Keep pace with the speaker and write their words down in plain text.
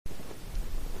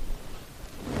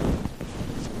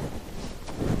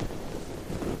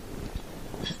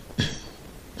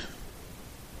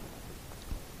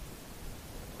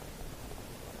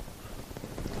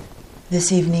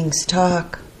This evening's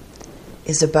talk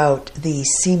is about the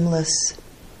seamless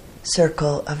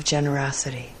circle of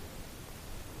generosity.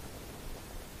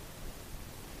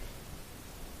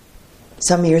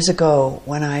 Some years ago,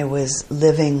 when I was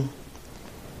living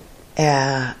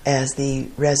as the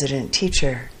resident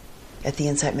teacher at the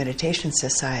Insight Meditation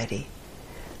Society,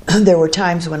 there were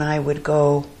times when I would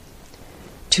go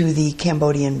to the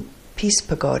Cambodian Peace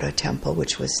Pagoda temple,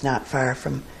 which was not far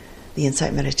from the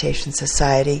Insight Meditation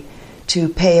Society, to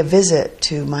pay a visit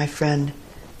to my friend,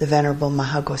 the Venerable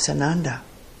Mahagosananda.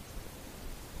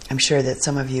 I'm sure that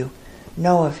some of you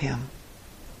know of him.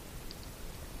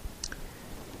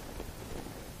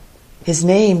 His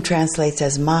name translates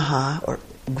as Maha, or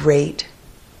great,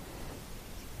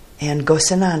 and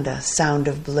Gosananda, sound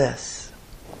of bliss.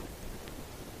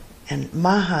 And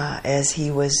Maha, as he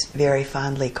was very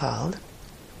fondly called,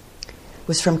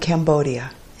 was from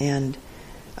Cambodia and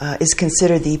is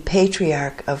considered the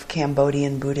patriarch of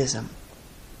Cambodian Buddhism.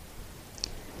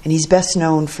 And he's best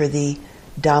known for the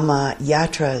Dhamma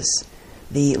yatras,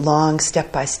 the long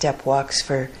step-by-step walks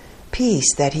for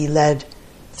peace that he led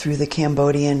through the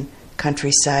Cambodian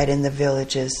countryside and the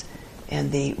villages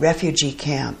and the refugee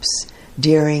camps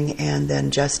during and then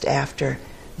just after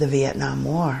the Vietnam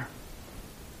War.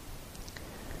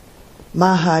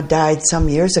 Maha died some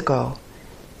years ago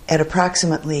at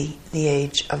approximately the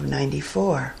age of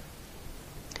 94.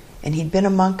 And he'd been a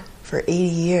monk for 80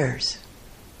 years.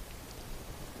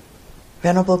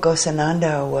 Venerable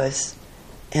Gosananda was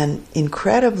an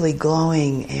incredibly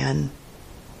glowing and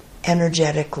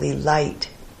energetically light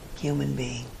human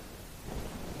being.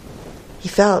 He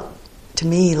felt to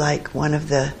me like one of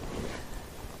the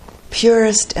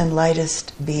purest and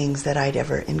lightest beings that I'd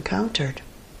ever encountered.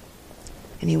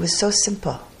 And he was so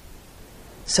simple,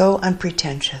 so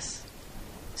unpretentious,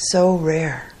 so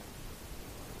rare.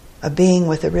 A being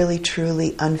with a really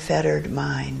truly unfettered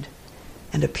mind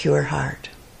and a pure heart.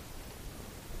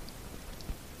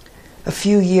 A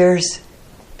few years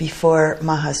before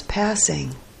Maha's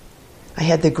passing, I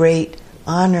had the great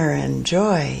honor and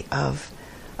joy of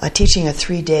teaching a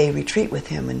 3-day retreat with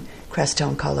him in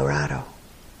Crestone, Colorado.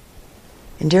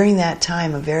 And during that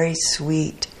time, a very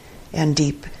sweet and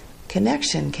deep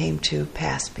connection came to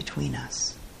pass between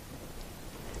us.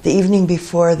 The evening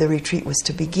before the retreat was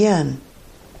to begin,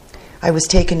 I was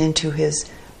taken into his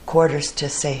quarters to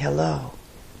say hello.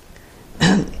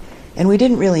 And we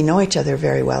didn't really know each other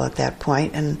very well at that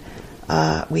point, and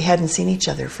we hadn't seen each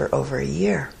other for over a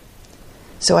year.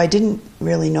 So I didn't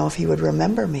really know if he would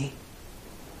remember me.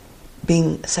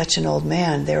 Being such an old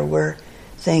man, there were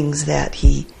things that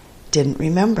he didn't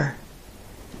remember.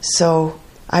 So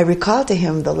I recalled to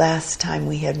him the last time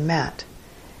we had met,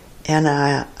 and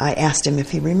I asked him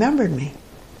if he remembered me.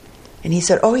 And he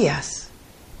said, "Oh yes,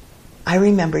 I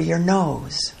remember your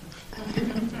nose."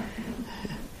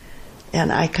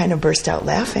 And I kind of burst out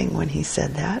laughing when he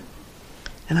said that.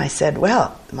 And I said,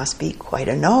 "Well, it must be quite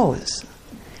a nose."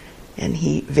 And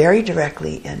he very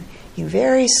directly and he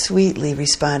very sweetly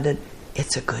responded,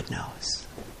 "It's a good nose."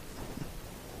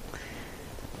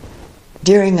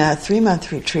 During a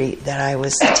 3-month retreat that I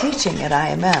was teaching at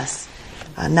IMS,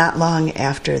 not long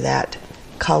after that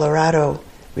Colorado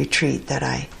retreat that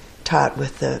I taught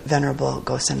with the Venerable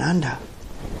Gosananda,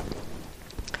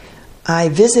 I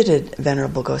visited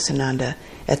Venerable Gosananda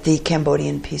at the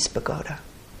Cambodian Peace Pagoda.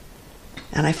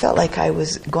 And I felt like I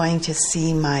was going to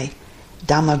see my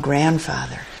Dhamma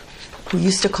grandfather, who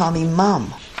used to call me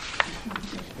Mum.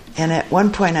 And at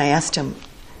one point I asked him,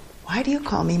 "Why do you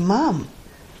call me Mum?"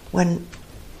 When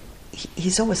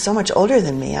he's always so much older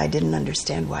than me, I didn't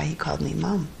understand why he called me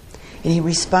Mum. And he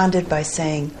responded by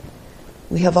saying,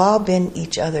 "We have all been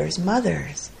each other's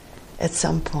mothers at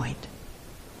some point.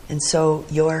 And so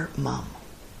you're Mum."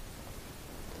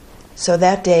 So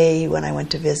that day when I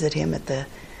went to visit him at the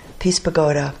Peace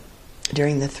Pagoda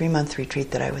during the 3-month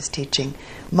retreat that I was teaching,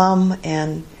 Mum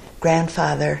and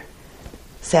grandfather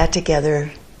sat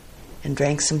together and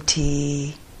drank some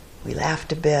tea. We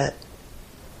laughed a bit.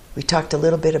 We talked a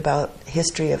little bit about the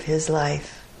history of his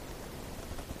life.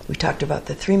 We talked about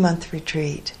the 3-month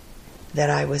retreat that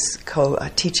I was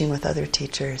teaching with other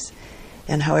teachers,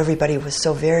 and how everybody was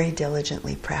so very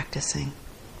diligently practicing.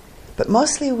 But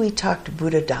mostly we talked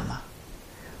Buddha Dhamma,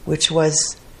 which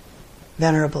was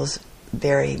Venerable's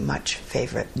very much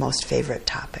most favorite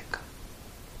topic.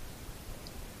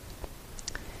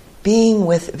 Being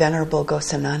with Venerable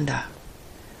Gosananda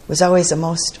was always a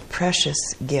most precious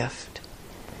gift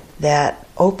that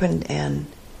opened and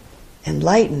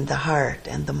enlightened the heart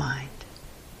and the mind.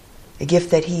 A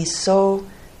gift that he so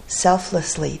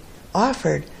selflessly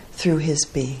offered through his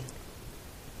being.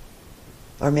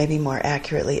 or maybe more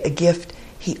accurately, a gift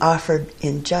he offered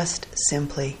in just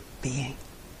simply being.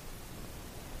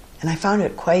 And I found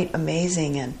it quite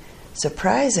amazing and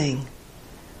surprising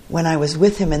when I was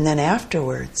with him, and then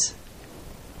afterwards.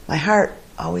 My heart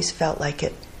always felt like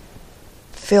it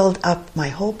filled up my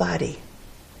whole body,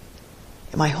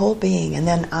 my whole being, and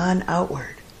then on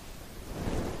outward.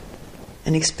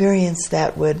 An experience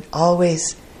that would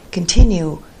always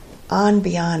continue on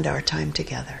beyond our time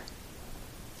together.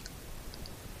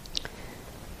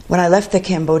 When I left the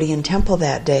Cambodian temple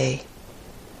that day,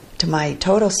 to my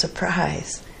total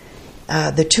surprise,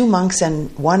 the two monks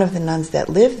and one of the nuns that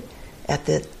lived at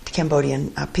the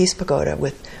Cambodian Peace Pagoda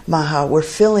with Maha were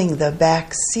filling the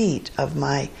back seat of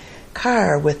my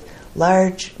car with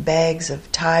large bags of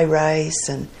Thai rice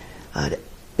and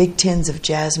big tins of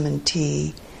jasmine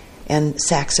tea and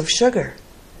sacks of sugar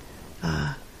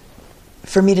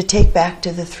for me to take back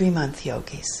to the 3-month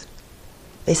yogis.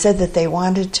 They said that they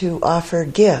wanted to offer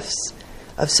gifts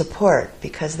of support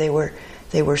because they were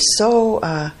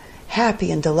so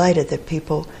happy and delighted that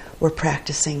people were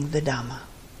practicing the Dhamma.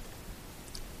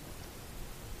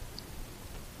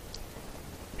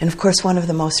 And of course, one of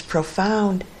the most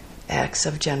profound acts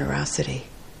of generosity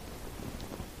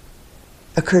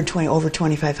occurred over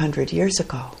 2,500 years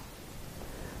ago,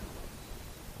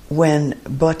 when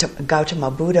Gautama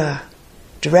Buddha,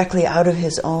 directly out of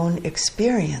his own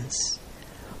experience,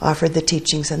 offered the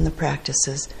teachings and the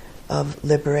practices of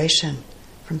liberation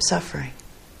from suffering.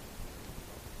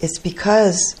 It's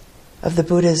because of the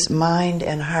Buddha's mind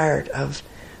and heart of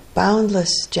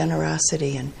boundless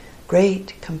generosity and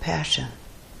great compassion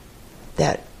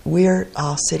that we're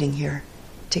all sitting here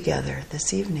together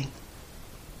this evening.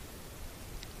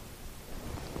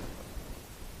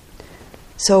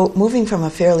 So, moving from a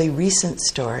fairly recent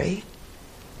story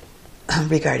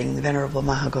regarding the Venerable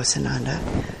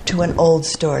Mahaghosananda to an old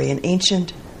story, an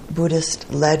ancient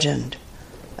Buddhist legend,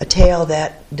 a tale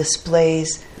that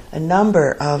displays a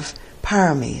number of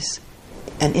paramis,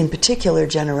 and in particular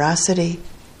generosity,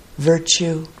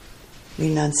 virtue,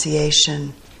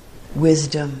 renunciation,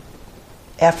 wisdom,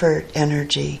 effort,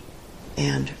 energy,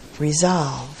 and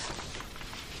resolve.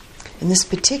 And this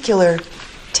particular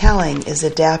telling is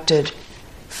adapted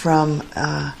from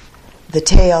the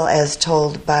tale as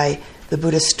told by the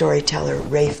Buddhist storyteller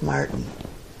Rafe Martin.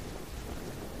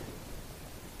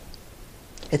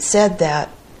 It's said that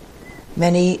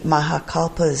many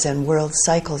Mahakalpas and world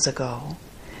cycles ago,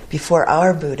 before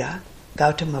our Buddha,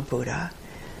 Gautama Buddha,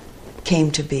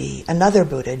 came to be, another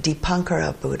Buddha,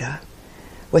 Dipankara Buddha,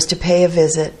 was to pay a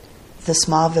visit to the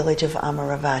small village of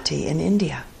Amaravati in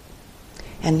India.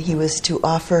 And he was to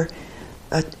offer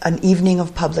an evening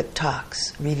of public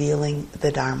talks revealing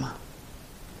the Dharma.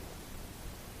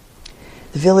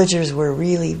 The villagers were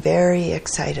really very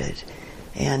excited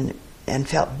and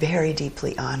felt very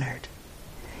deeply honored.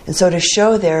 And so to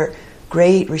show their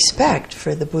great respect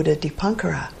for the Buddha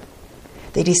Dipankara,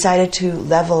 they decided to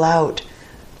level out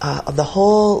the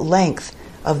whole length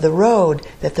of the road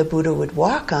that the Buddha would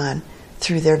walk on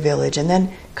through their village and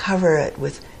then cover it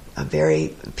with a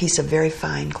piece of very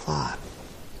fine cloth.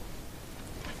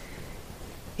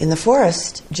 In the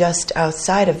forest just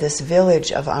outside of this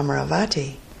village of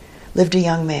Amaravati lived a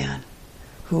young man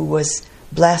who was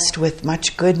blessed with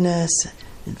much goodness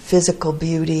and physical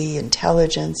beauty,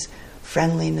 intelligence,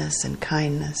 friendliness and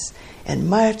kindness, and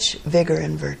much vigor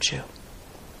and virtue.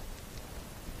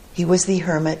 He was the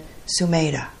hermit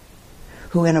Sumedha,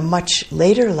 who in a much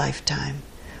later lifetime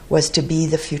was to be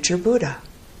the future Buddha,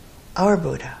 our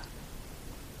Buddha.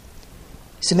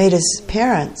 Sumedha's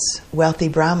parents, wealthy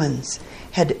Brahmins,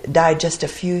 had died just a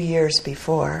few years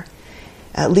before,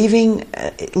 leaving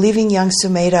young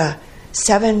Sumedha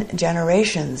 7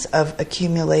 generations of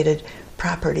accumulated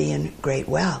property and great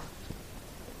wealth.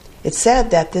 It's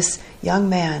said that this young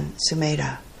man,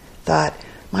 Sumedha, thought,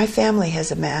 "My family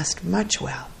has amassed much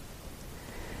wealth.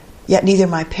 Yet neither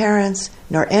my parents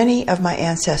nor any of my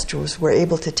ancestors were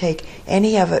able to take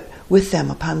any of it with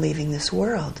them upon leaving this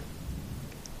world.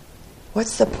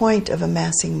 What's the point of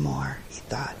amassing more?" he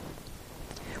thought.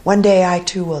 "One day I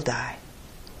too will die.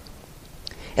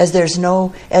 As there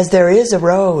is a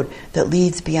road that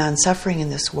leads beyond suffering in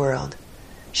this world,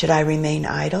 should I remain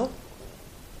idle?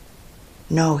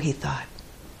 No," he thought.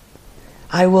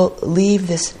 "I will leave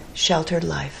this sheltered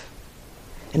life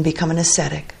and become an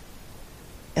ascetic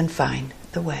and find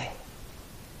the way."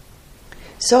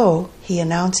 So he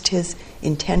announced his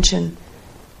intention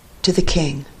to the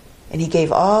king, and he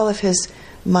gave all of his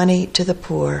money to the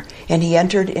poor, and he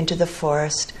entered into the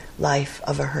forest life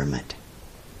of a hermit,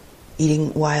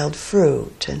 eating wild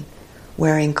fruit and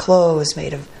wearing clothes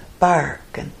made of bark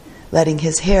and letting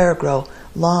his hair grow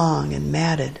long and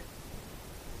matted.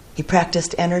 He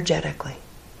practiced energetically,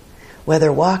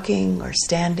 whether walking or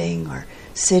standing or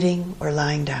sitting or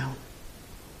lying down.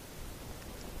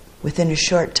 Within a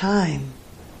short time,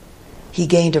 he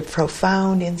gained a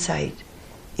profound insight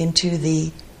into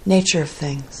the nature of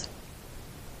things,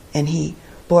 and he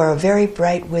bore a very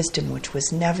bright wisdom which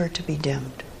was never to be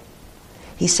dimmed.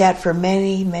 He sat for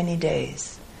many, many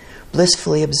days,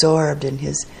 blissfully absorbed in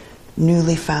his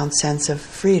newly found sense of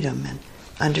freedom and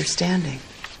understanding.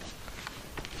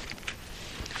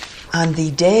 On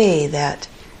the day that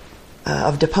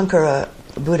of Dipankara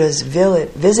Buddha's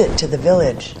visit to the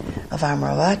village of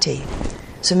Amaravati,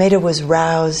 Sumedha was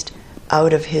roused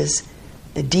out of his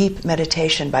deep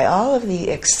meditation by all of the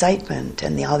excitement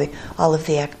and all of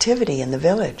the activity in the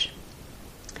village.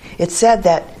 It's said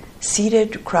that,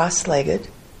 seated cross-legged,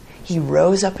 he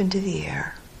rose up into the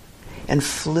air and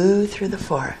flew through the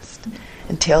forest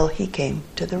until he came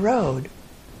to the road.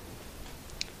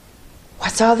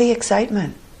 What's all the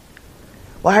excitement?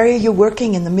 Why are you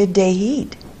working in the midday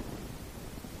heat?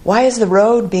 Why is the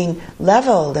road being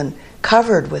leveled and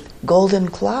covered with golden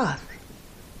cloth?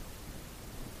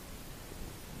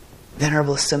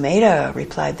 Venerable Sumedha,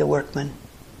 replied the workman,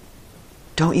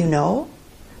 don't you know?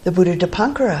 The Buddha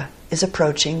Dipankara is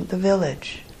approaching the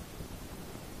village.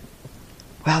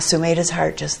 Well, Sumedha's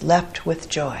heart just leapt with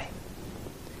joy.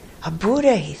 A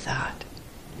Buddha, he thought.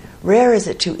 Rare is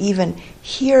it to even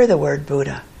hear the word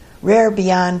Buddha. Rare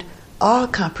beyond all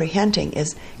comprehending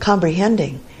is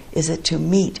it to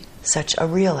meet such a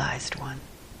realized one.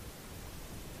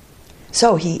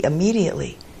 So he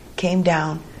immediately came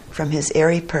down from his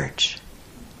airy perch,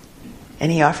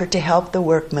 and he offered to help the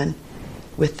workman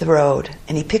with the road.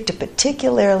 And he picked a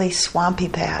particularly swampy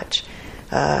patch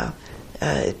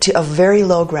of very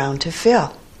low ground to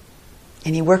fill.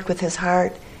 And he worked with his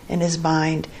heart and his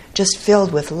mind just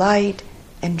filled with light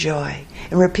and joy,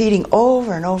 and repeating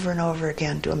over and over and over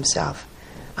again to himself,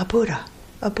 a Buddha,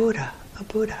 a Buddha, a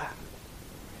Buddha.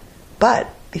 But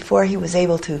before he was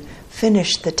able to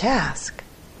finish the task,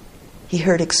 he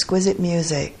heard exquisite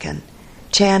music and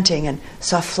chanting and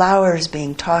saw flowers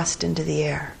being tossed into the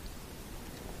air.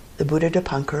 The Buddha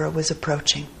Dipankara was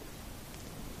approaching.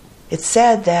 It's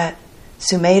said that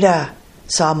Sumedha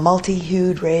saw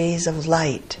multi-hued rays of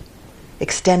light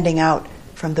extending out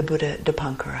from the Buddha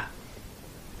Dipankara,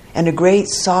 and a great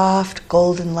soft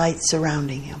golden light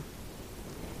surrounding him.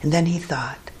 And then he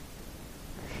thought,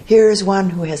 here's one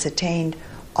who has attained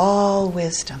all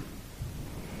wisdom.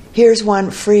 Here's one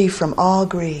free from all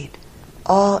greed,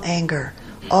 all anger,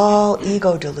 all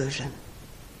ego delusion.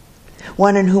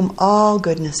 One in whom all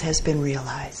goodness has been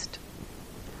realized.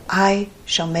 I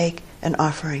shall make an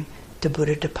offering to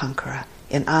Buddha Dipankara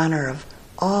in honor of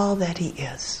all that he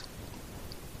is.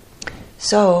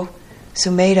 So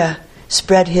Sumedha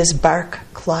spread his bark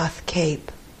cloth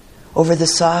cape over the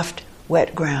soft,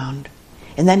 wet ground,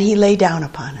 and then he lay down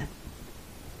upon it.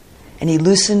 And he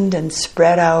loosened and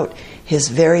spread out his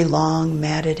very long,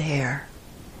 matted hair,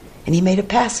 and he made a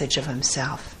passage of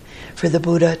himself for the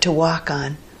Buddha to walk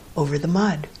on over the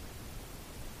mud.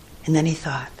 And then he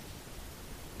thought,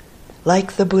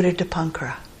 like the Buddha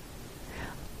Dipankara,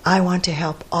 I want to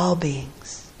help all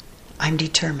beings. I'm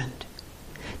determined.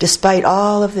 Despite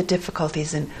all of the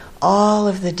difficulties and all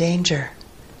of the danger,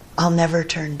 I'll never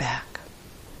turn back.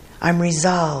 I'm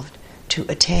resolved to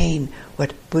attain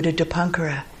what Buddha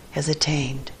Dipankara has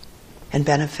attained and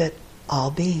benefit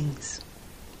all beings.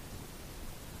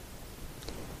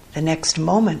 The next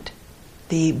moment,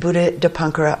 the Buddha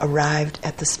Dipankara arrived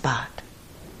at the spot,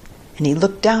 and he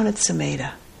looked down at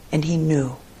Sumedha, and he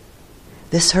knew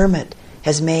this hermit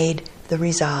has made the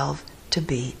resolve to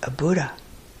be a Buddha.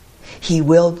 He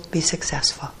will be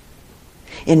successful.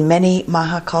 In many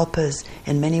Mahakalpas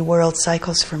and many world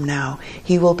cycles from now,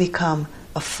 he will become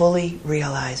a fully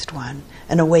realized one,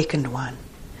 an awakened one,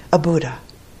 a Buddha,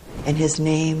 and his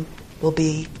name will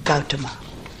be Gautama.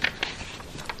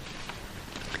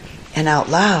 And out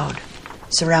loud,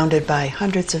 surrounded by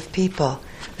hundreds of people,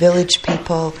 village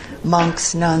people,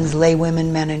 monks, nuns,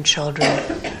 laywomen, men and children,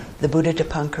 the Buddha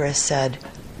Dipankara said,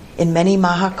 in many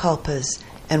Mahakalpas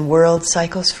and world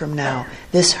cycles from now,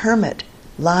 this hermit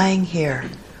lying here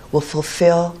will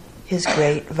fulfill his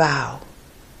great vow.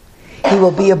 He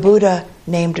will be a Buddha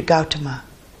named Gautama,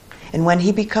 and when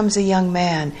he becomes a young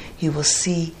man, he will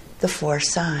see the 4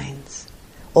 signs: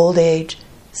 old age,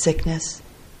 sickness,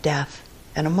 death,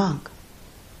 and a monk.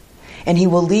 And he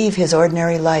will leave his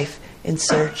ordinary life in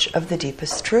search of the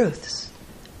deepest truths.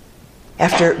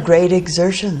 After great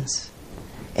exertions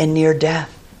and near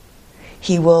death,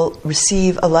 he will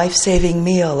receive a life-saving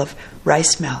meal of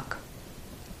rice milk.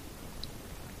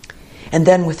 And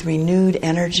then with renewed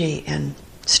energy and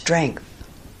strength,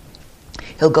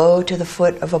 he'll go to the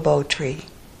foot of a bo tree,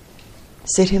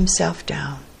 sit himself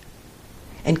down,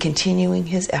 and continuing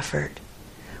his effort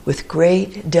with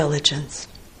great diligence,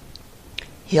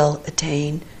 he'll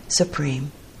attain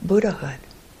supreme Buddhahood.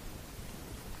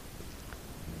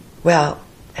 Well,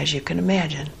 as you can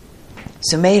imagine,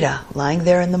 Sumedha, lying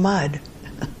there in the mud,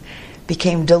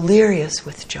 became delirious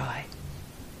with joy.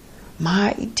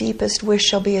 My deepest wish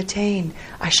shall be attained.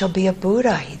 I shall be a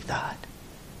Buddha, he thought.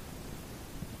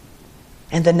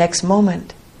 And the next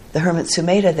moment, the hermit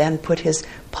Sumedha then put his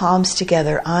palms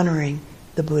together, honoring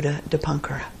the Buddha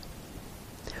Dipankara,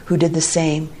 who did the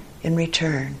same in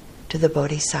return to the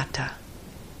Bodhisattva.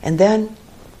 And then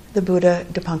the Buddha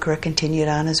Dipankara continued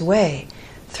on his way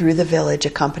through the village,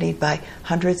 accompanied by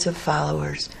hundreds of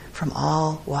followers from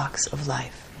all walks of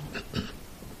life.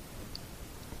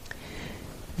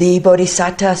 The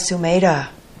Bodhisattva Sumedha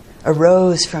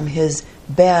arose from his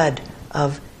bed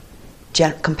of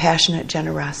compassionate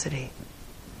generosity,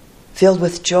 filled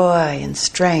with joy and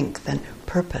strength and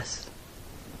purpose.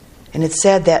 And it's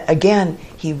said that again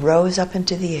he rose up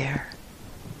into the air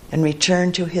and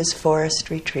returned to his forest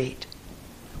retreat,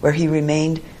 where he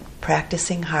remained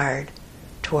practicing hard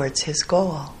towards his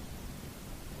goal.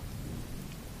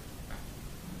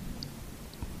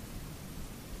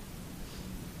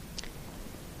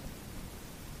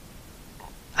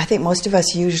 I think most of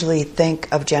us usually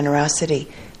think of generosity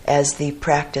as the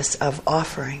practice of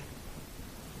offering.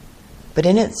 But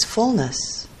in its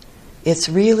fullness, it's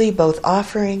really both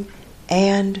offering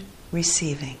and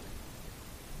receiving.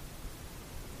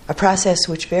 A process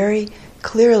which very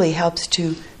clearly helps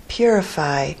to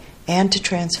purify and to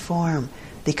transform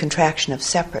the contraction of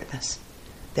separateness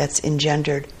that's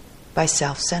engendered by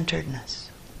self-centeredness.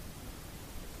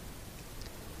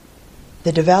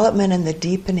 The development and the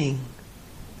deepening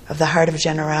of the heart of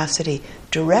generosity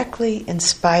directly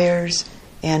inspires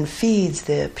and feeds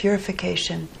the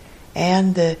purification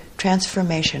and the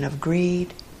transformation of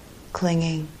greed,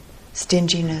 clinging,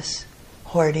 stinginess,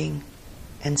 hoarding,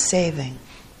 and saving.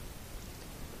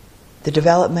 The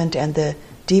development and the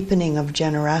deepening of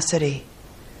generosity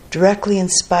directly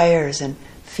inspires and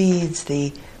feeds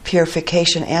the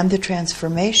purification and the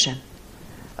transformation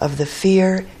of the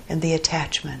fear and the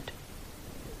attachment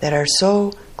that are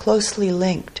so closely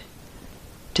linked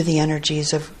to the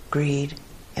energies of greed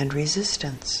and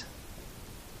resistance.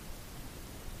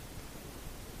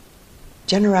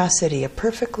 Generosity, a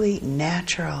perfectly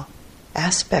natural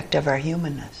aspect of our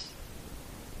humanness,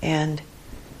 and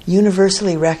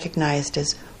universally recognized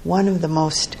as one of the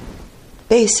most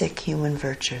basic human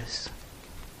virtues.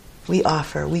 We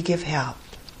offer, we give help,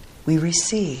 we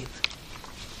receive,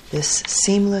 this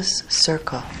seamless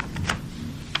circle.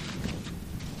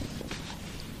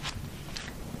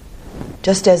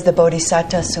 Just as the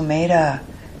Bodhisattva Sumedha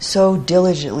so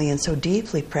diligently and so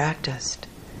deeply practiced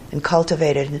and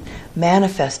cultivated and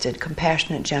manifested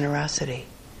compassionate generosity,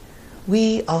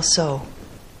 we also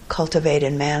cultivate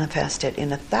and manifest it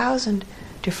in 1,000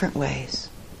 different ways,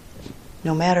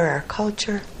 no matter our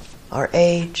culture, our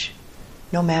age,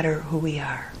 no matter who we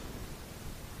are.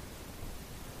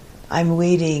 I'm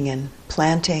weeding and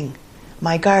planting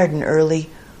my garden early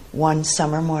one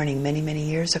summer morning many, many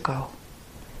years ago.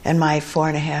 And my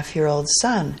 4.5-year-old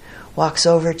son walks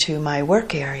over to my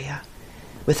work area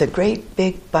with a great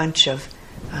big bunch of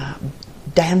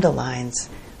dandelions,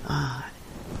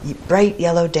 bright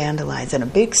yellow dandelions, and a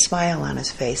big smile on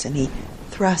his face, and he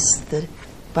thrusts the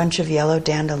bunch of yellow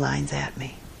dandelions at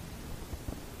me,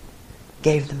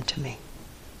 gave them to me.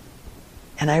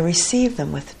 And I received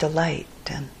them with delight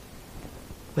and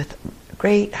with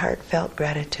great heartfelt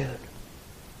gratitude.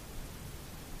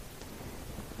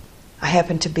 I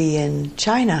happened to be in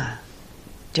China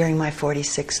during my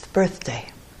 46th birthday.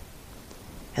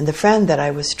 And the friend that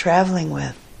I was traveling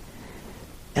with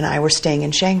and I were staying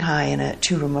in Shanghai in a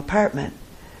 2-room apartment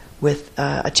with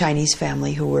a Chinese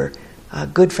family who were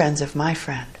good friends of my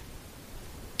friend.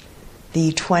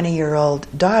 The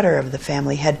 20-year-old daughter of the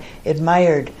family had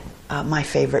admired my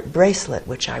favorite bracelet,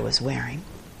 which I was wearing.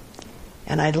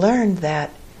 And I'd learned that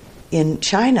in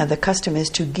China, the custom is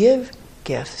to give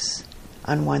gifts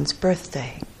on one's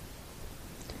birthday.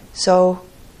 So,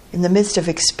 in the midst of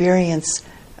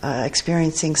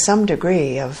experiencing some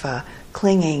degree of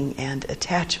clinging and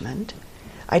attachment,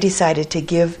 I decided to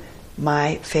give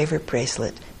my favorite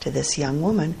bracelet to this young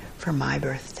woman for my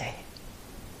birthday.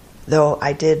 Though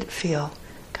I did feel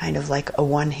kind of like a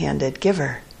one-handed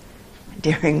giver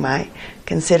during my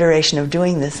consideration of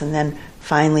doing this, and then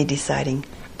finally deciding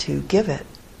to give it.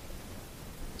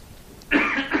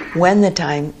 When the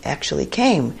time actually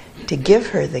came to give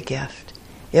her the gift,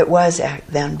 it was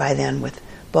by then with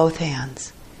both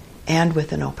hands and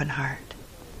with an open heart.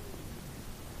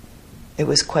 It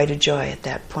was quite a joy at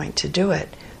that point to do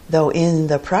it, though in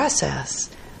the process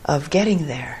of getting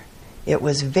there, it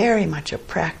was very much a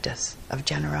practice of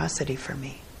generosity for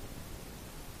me.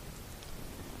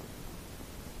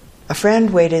 A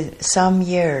friend waited some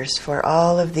years for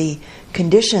all of the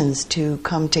conditions to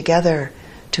come together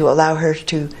to allow her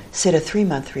to sit a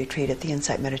 3-month retreat at the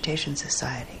Insight Meditation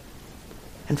Society.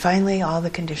 And finally, all the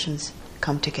conditions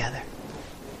come together.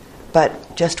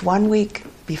 But just 1 week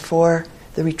before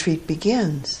the retreat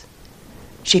begins,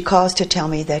 she calls to tell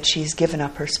me that she's given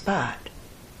up her spot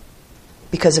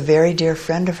because a very dear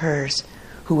friend of hers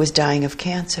who was dying of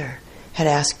cancer had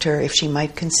asked her if she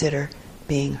might consider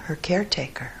being her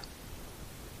caretaker.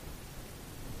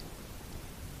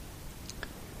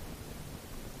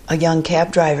 A young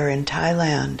cab driver in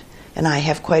Thailand and I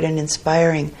have quite an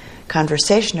inspiring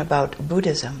conversation about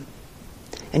Buddhism.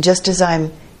 And just as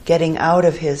I'm getting out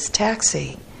of his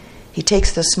taxi, he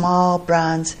takes the small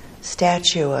bronze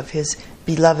statue of his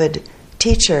beloved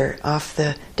teacher off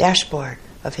the dashboard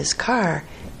of his car,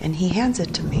 and he hands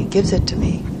it to me, gives it to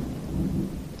me.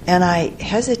 And I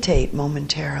hesitate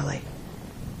momentarily,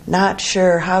 not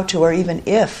sure how to or even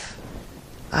if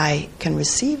I can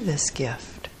receive this gift.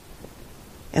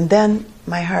 And then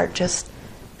my heart just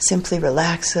simply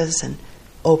relaxes and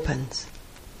opens,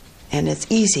 and it's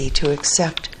easy to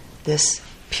accept this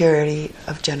purity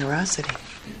of generosity.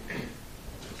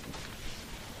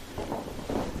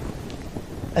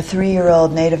 A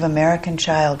 3-year-old Native American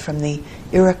child from the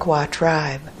Iroquois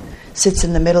tribe sits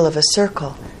in the middle of a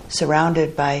circle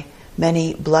surrounded by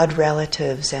many blood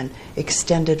relatives and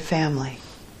extended family.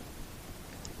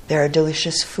 There are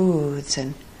delicious foods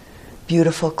and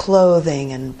beautiful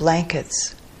clothing and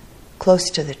blankets close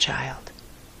to the child.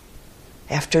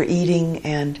 After eating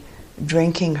and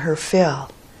drinking her fill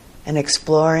and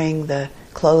exploring the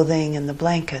clothing and the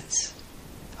blankets,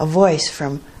 a voice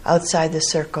from outside the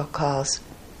circle calls,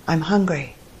 "I'm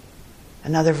hungry."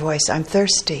 Another voice, "I'm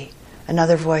thirsty."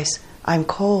 Another voice, "I'm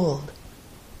cold."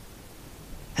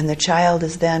 And the child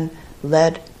is then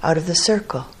led out of the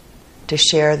circle to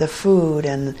share the food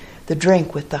and the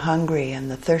drink with the hungry and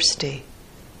the thirsty,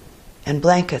 and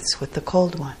blankets with the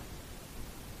cold one.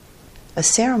 A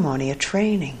ceremony, a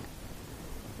training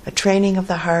of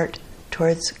the heart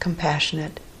towards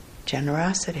compassionate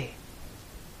generosity.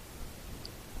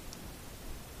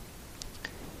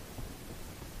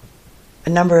 A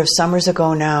number of summers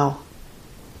ago now,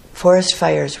 forest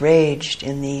fires raged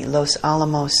in the Los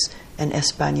Alamos and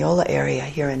Española area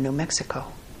here in New Mexico.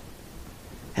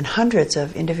 And hundreds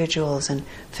of individuals and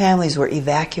families were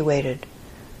evacuated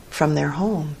from their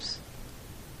homes.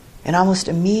 And almost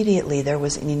immediately there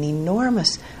was an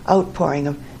enormous outpouring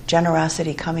of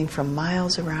generosity coming from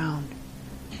miles around.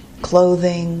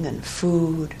 Clothing and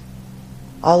food,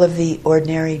 all of the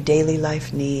ordinary daily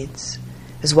life needs,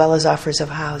 as well as offers of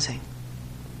housing.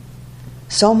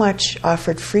 So much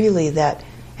offered freely that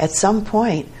at some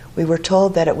point we were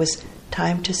told that it was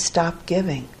time to stop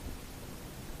giving.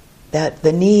 That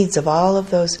the needs of all of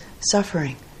those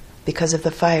suffering because of the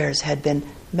fires had been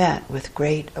met with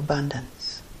great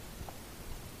abundance.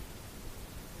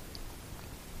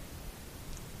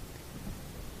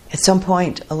 At some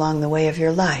point along the way of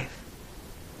your life,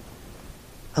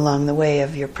 along the way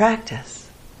of your practice,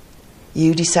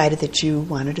 you decided that you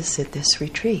wanted to sit this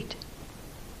retreat.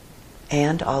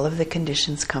 And all of the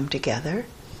conditions come together.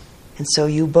 And so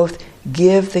you both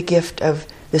give the gift of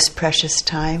this precious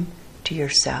time to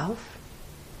yourself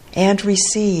and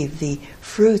receive the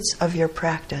fruits of your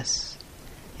practice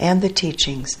and the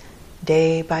teachings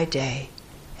day by day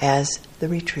as the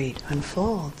retreat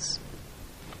unfolds.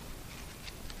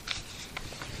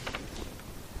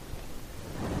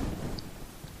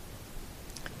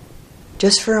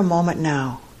 Just for a moment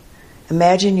now,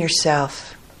 imagine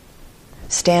yourself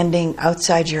standing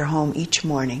outside your home each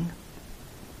morning,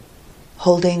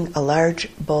 holding a large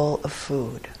bowl of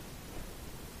food.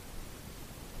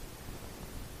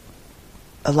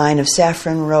 A line of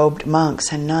saffron-robed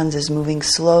monks and nuns is moving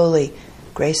slowly,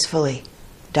 gracefully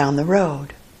down the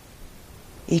road,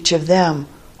 each of them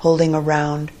holding a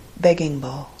round begging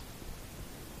bowl.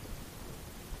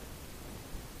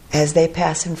 As they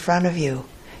pass in front of you,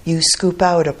 you scoop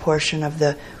out a portion of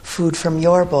the food from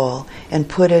your bowl and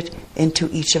put it into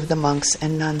each of the monks'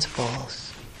 and nuns'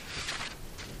 bowls.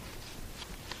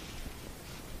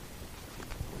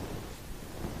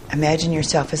 Imagine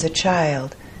yourself as a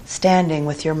child, standing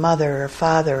with your mother or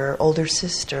father or older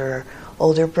sister or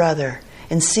older brother,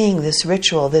 and seeing this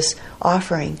ritual, this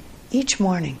offering, each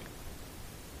morning.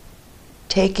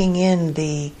 taking in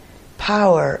the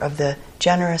power of the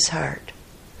generous heart,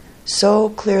 so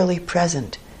clearly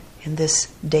present in this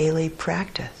daily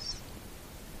practice,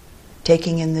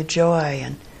 taking in the joy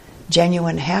and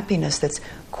genuine happiness that's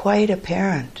quite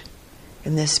apparent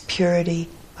in this purity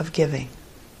of giving.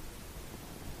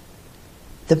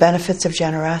 The benefits of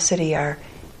generosity are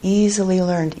easily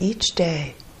learned each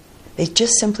day. They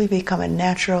just simply become a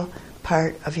natural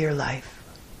part of your life.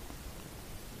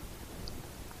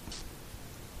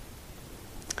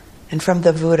 And from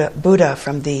the Buddha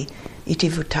from the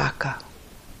Itivuttaka.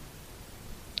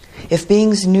 If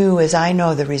beings knew as I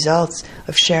know the results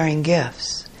of sharing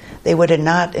gifts, they would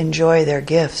not enjoy their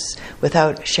gifts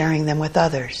without sharing them with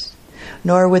others,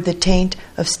 nor would the taint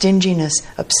of stinginess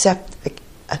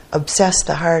obsess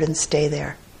the heart and stay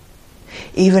there.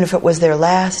 Even if it was their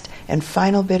last and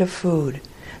final bit of food,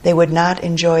 they would not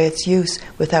enjoy its use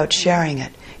without sharing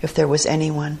it if there was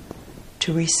anyone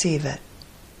to receive it.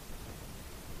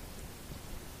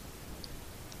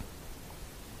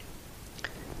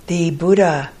 The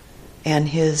Buddha and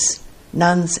his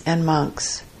nuns and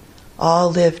monks all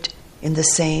lived in the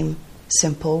same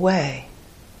simple way,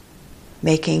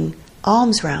 making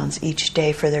alms rounds each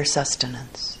day for their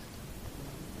sustenance.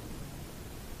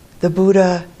 The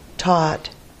Buddha taught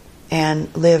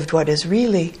and lived what is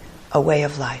really a way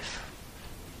of life.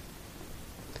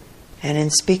 And in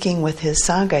speaking with his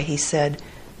Sangha, he said,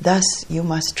 "Thus you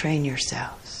must train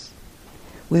yourselves.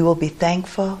 We will be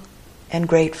thankful and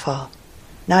grateful.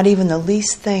 Not even the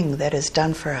least thing that is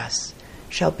done for us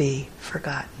shall be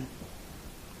forgotten."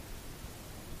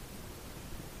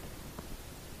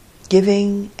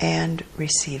 Giving and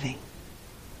receiving.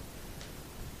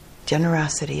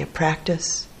 Generosity, a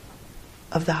practice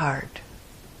of the heart.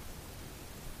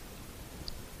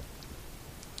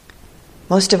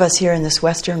 Most of us here in this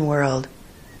Western world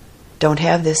don't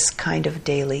have this kind of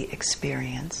daily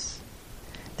experience,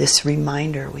 this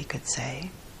reminder, we could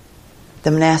say.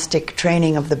 The monastic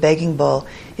training of the begging bowl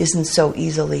isn't so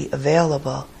easily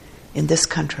available in this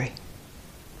country,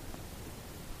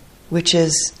 which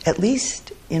is, at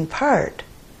least in part,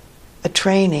 a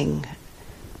training,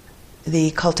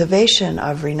 the cultivation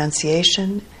of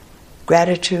renunciation,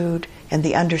 gratitude, and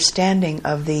the understanding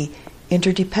of the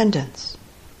interdependence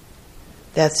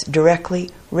that's directly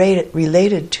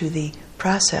related to the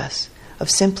process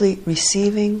of simply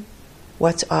receiving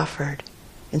what's offered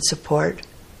in support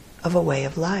of a way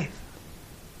of life.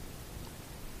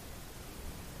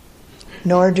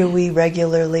 Nor do we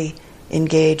regularly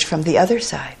engage from the other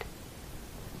side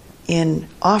in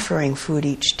offering food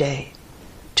each day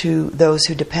to those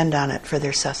who depend on it for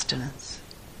their sustenance.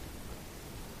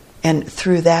 And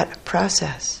through that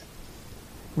process,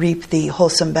 reap the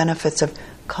wholesome benefits of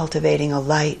cultivating a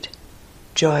light,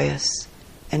 joyous,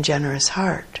 and generous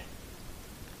heart.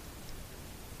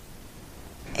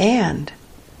 And,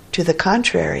 to the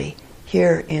contrary,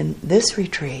 here in this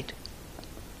retreat,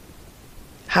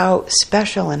 how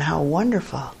special and how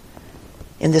wonderful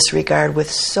in this regard, with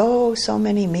so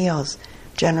many meals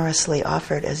generously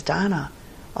offered as dana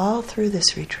all through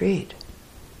this retreat.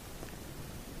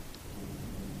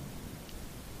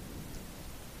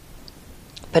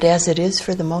 But as it is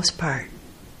for the most part,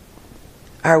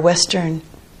 our Western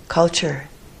culture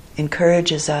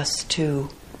encourages us to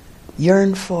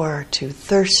yearn for, to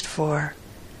thirst for,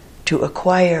 to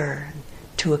acquire,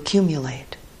 to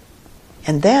accumulate,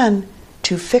 and then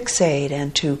to fixate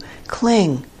and to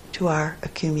cling to our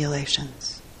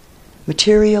accumulations,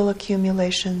 material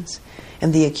accumulations,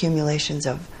 and the accumulations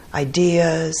of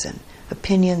ideas and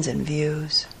opinions and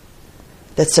views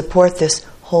that support this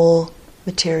whole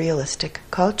materialistic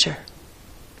culture.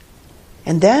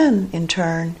 And then, in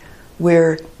turn,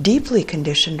 we're deeply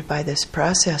conditioned by this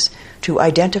process to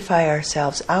identify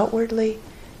ourselves outwardly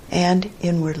and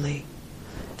inwardly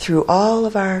through all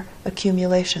of our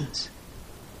accumulations,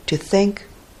 to think,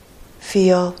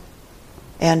 feel,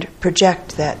 and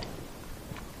project that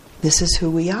this is who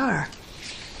we are.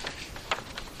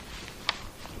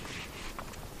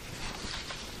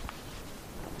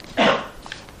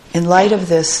 In light of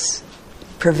this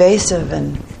pervasive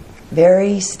and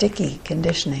very sticky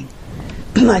conditioning,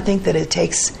 I think that it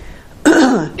takes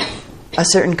a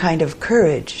certain kind of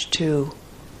courage to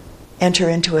enter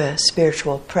into a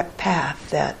spiritual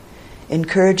path that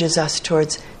encourages us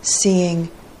towards seeing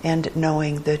and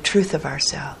knowing the truth of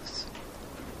ourselves,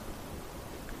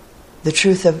 the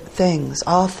truth of things,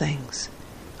 all things,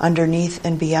 underneath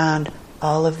and beyond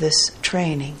all of this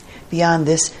training, beyond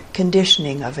this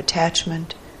conditioning of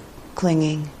attachment,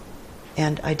 clinging,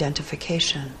 and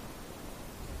identification.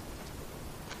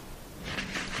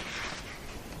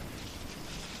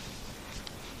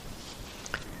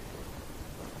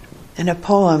 And a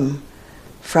poem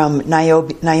from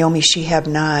Naomi Shihab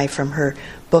Nye from her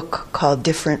book called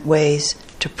Different Ways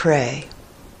to Pray.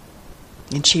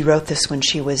 And she wrote this when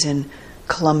she was in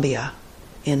Colombia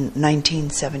in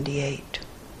 1978.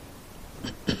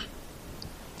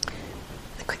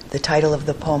 The title of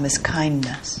the poem is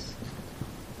Kindness.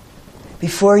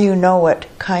 Before you know what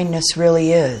kindness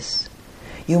really is,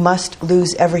 you must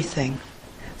lose everything.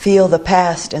 Feel the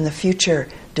past and the future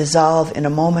dissolve in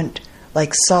a moment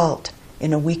like salt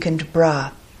in a weakened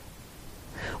broth.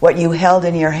 What you held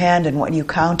in your hand and what you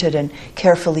counted and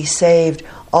carefully saved,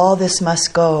 all this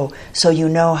must go so you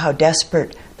know how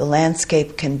desperate the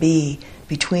landscape can be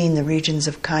between the regions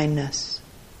of kindness.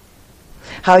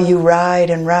 How you ride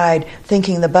and ride,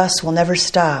 thinking the bus will never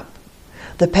stop.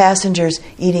 The passengers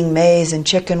eating maize and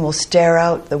chicken will stare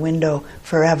out the window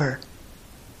forever.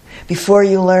 Before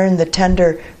you learn the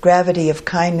tender gravity of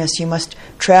kindness, you must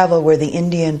travel where the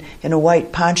Indian in a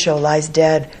white poncho lies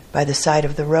dead by the side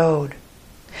of the road.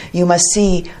 You must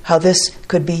see how this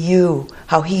could be you,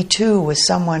 how he too was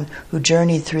someone who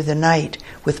journeyed through the night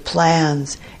with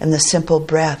plans and the simple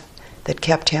breath that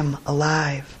kept him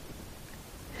alive.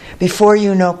 Before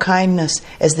you know kindness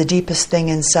as the deepest thing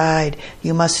inside,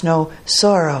 you must know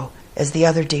sorrow as the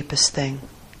other deepest thing.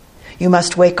 You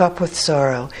must wake up with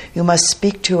sorrow. You must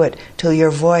speak to it till your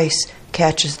voice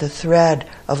catches the thread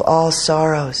of all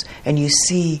sorrows and you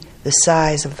see the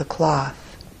size of the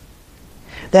cloth.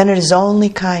 Then it is only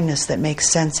kindness that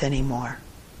makes sense anymore.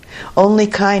 Only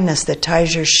kindness that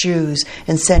ties your shoes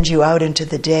and sends you out into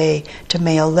the day to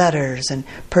mail letters and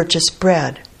purchase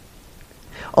bread.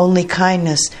 Only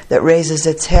kindness that raises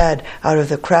its head out of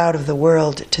the crowd of the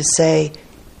world to say,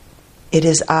 "It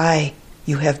is I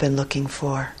you have been looking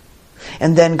for,"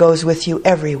 and then goes with you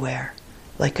everywhere,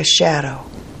 like a shadow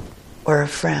or a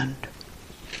friend.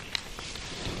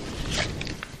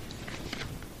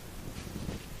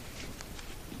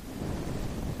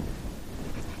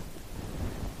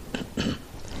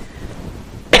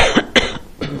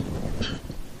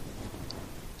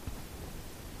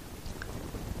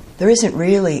 There isn't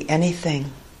really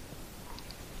anything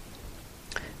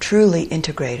truly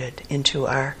integrated into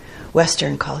our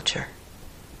Western culture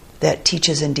that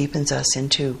teaches and deepens us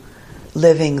into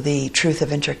living the truth of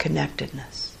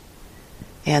interconnectedness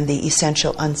and the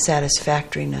essential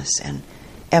unsatisfactoriness and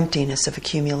emptiness of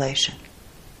accumulation.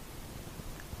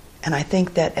 And I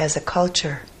think that as a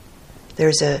culture,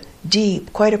 there's a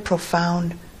deep, quite a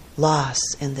profound loss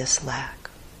in this lack.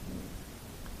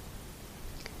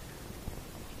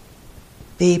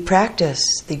 The practice,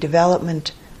 the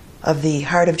development of the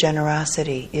heart of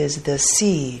generosity is the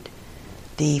seed,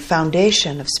 the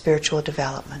foundation of spiritual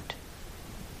development.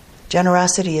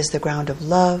 Generosity is the ground of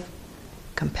love,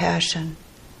 compassion,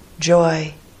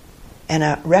 joy, and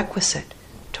a requisite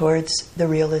towards the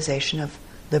realization of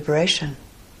liberation.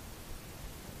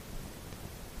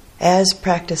 As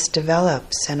practice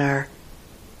develops and our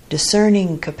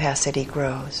discerning capacity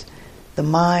grows, the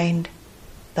mind,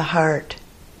 the heart,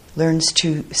 learns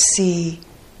to see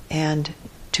and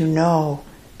to know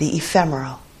the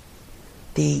ephemeral,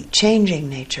 the changing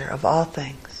nature of all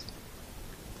things.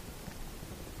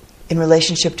 In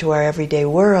relationship to our everyday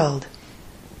world,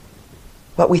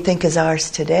 what we think is ours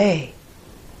today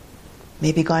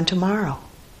may be gone tomorrow,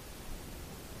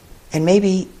 and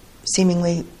maybe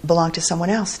seemingly belong to someone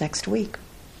else next week.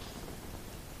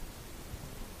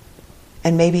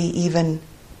 And maybe even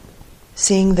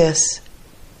seeing this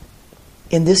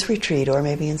in this retreat, or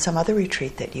maybe in some other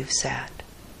retreat that you've sat.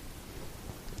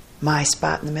 My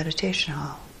spot in the meditation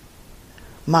hall.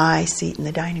 My seat in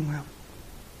the dining room.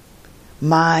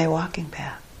 My walking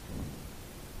path.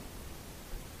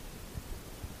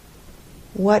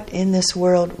 What in this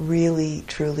world really,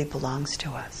 truly belongs to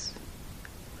us?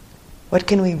 What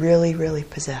can we really, really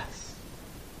possess?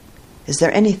 Is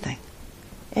there anything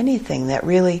that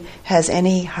really has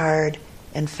any hard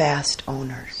and fast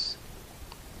owners?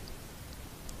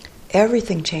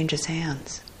 Everything changes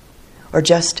hands, or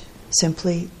just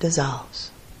simply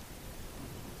dissolves.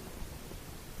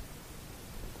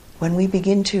 When we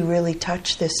begin to really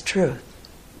touch this truth,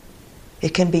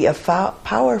 it can be a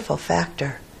powerful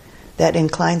factor that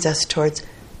inclines us towards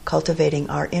cultivating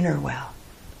our inner wealth.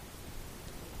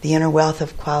 The inner wealth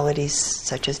of qualities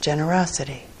such as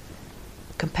generosity,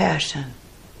 compassion,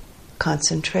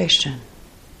 concentration,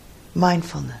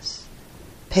 mindfulness,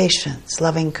 patience,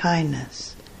 loving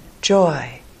kindness,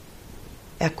 joy,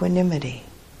 equanimity,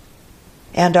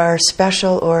 and our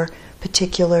special or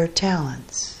particular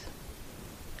talents.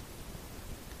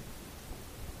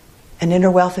 An inner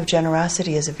wealth of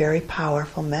generosity is a very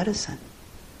powerful medicine.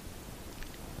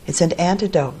 It's an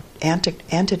antidote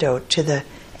to the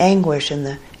anguish and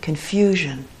the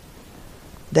confusion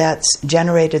that's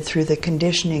generated through the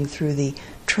conditioning, through the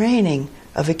training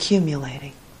of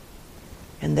accumulating.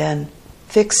 And then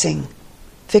fixing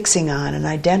on and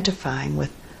identifying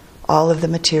with all of the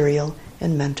material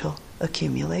and mental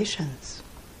accumulations.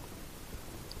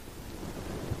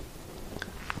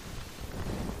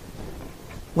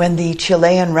 When the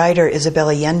Chilean writer Isabel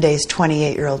Allende's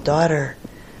 28-year-old daughter,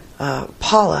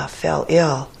 Paula, fell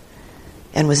ill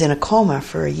and was in a coma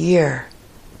for a year,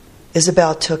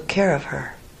 Isabel took care of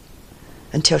her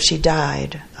until she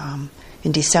died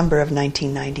in December of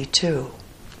 1992.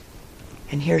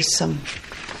 And here's some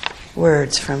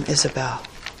words from Isabel.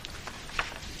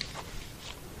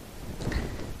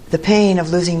 The pain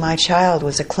of losing my child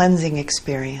was a cleansing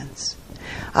experience.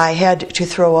 I had to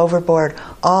throw overboard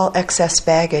all excess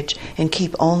baggage and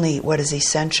keep only what is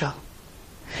essential.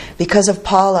 Because of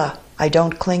Paula, I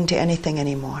don't cling to anything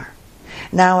anymore.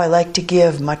 Now I like to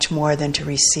give much more than to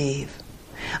receive.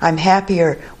 I'm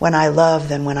happier when I love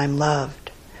than when I'm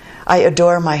loved. I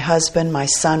adore my husband, my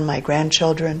son, my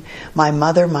grandchildren, my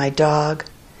mother, my dog,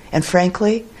 and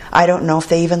frankly, I don't know if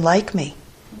they even like me.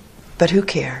 But who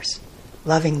cares?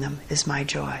 Loving them is my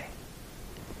joy.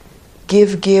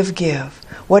 Give, give, give.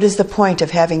 What is the point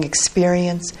of having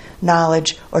experience,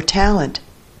 knowledge, or talent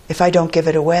if I don't give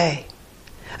it away?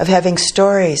 Of having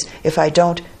stories if I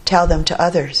don't tell them to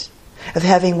others? Of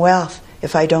having wealth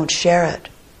if I don't share it?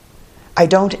 I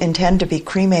don't intend to be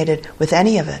cremated with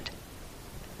any of it.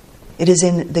 It is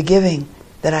in the giving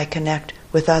that I connect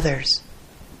with others,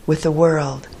 with the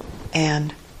world,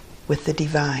 and with the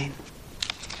divine.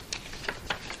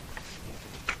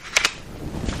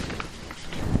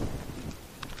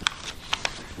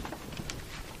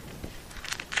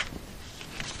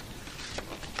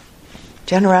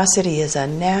 Generosity is a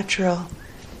natural,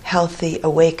 healthy,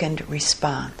 awakened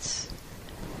response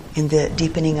in the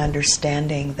deepening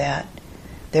understanding that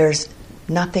there's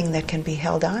nothing that can be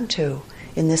held on to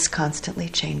in this constantly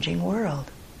changing world.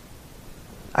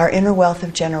 Our inner wealth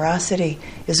of generosity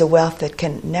is a wealth that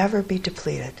can never be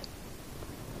depleted.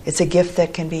 It's a gift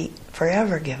that can be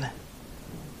forever given.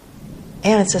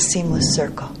 And it's a seamless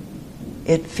circle.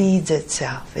 It feeds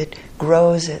itself. It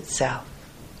grows itself.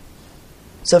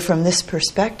 So from this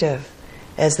perspective,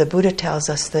 as the Buddha tells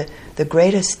us, the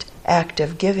greatest act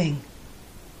of giving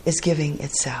is giving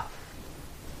itself.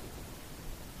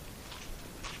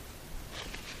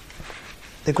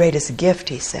 The greatest gift,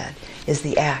 he said, is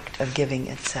the act of giving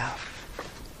itself.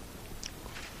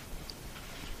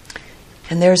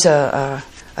 And there's a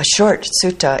short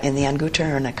sutta in the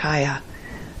Anguttara Nikaya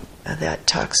that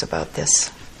talks about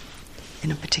this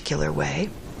in a particular way.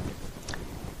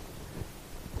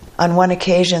 On one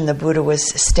occasion, the Buddha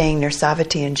was staying near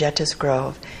Savatthi in Jeta's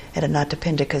Grove at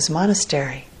Anathapindika's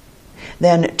monastery.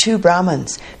 Then 2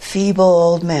 Brahmins, feeble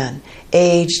old men,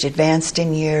 aged, advanced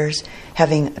in years,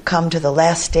 having come to the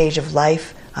last stage of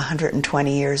life,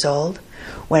 120 years old,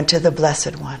 went to the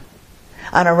Blessed One.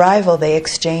 On arrival, they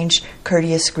exchanged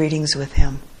courteous greetings with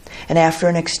him, and after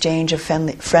an exchange of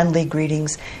friendly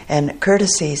greetings and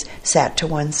courtesies, sat to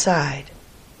one side.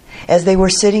 As they were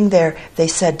sitting there, they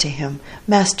said to him,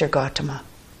 Master Gautama,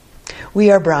 we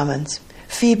are Brahmins,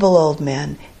 feeble old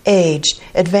men, aged,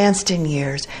 advanced in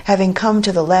years, having come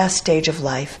to the last stage of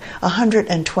life,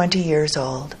 120 years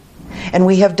old. And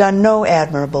we have done no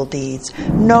admirable deeds,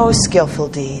 no skillful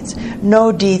deeds,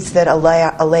 no deeds that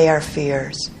allay our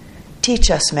fears. Teach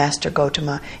us, Master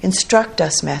Gautama, instruct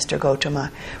us, Master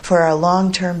Gautama, for our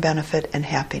long-term benefit and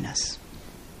happiness.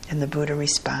 And the Buddha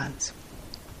responds,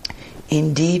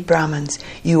 Indeed, Brahmins,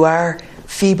 you are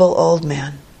feeble old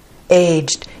men,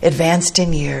 aged, advanced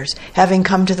in years, having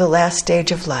come to the last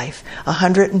stage of life,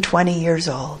 120 years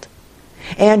old.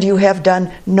 And you have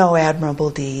done no admirable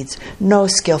deeds, no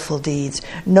skillful deeds,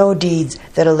 no deeds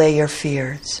that allay your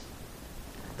fears.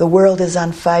 The world is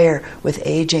on fire with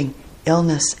aging,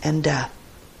 illness, and death.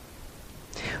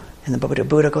 And the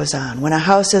Buddha goes on, when a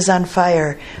house is on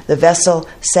fire, the vessel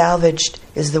salvaged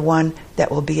is the one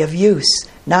that will be of use,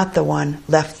 not the one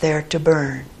left there to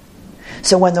burn.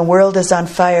 So when the world is on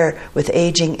fire with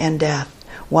aging and death,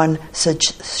 one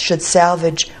should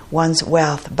salvage one's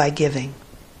wealth by giving.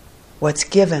 What's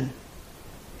given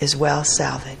is well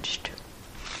salvaged.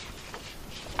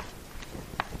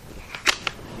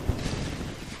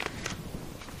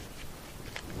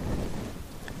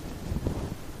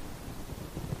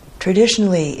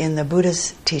 Traditionally, in the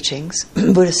Buddhist teachings,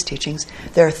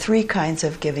 there are 3 kinds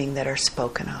of giving that are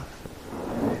spoken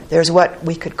of. There's what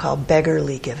we could call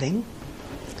beggarly giving,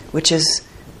 which is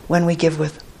when we give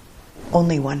with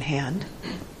only one hand,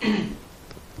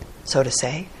 so to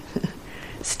say,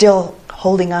 still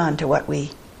holding on to what we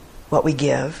what we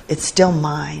give. It's still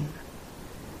mine.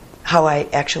 How I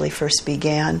actually first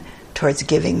began towards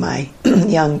giving my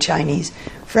young Chinese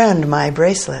friend my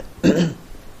bracelet. In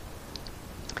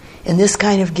this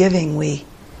kind of giving, we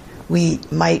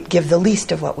might give the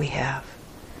least of what we have.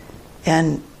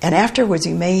 And afterwards,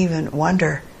 you may even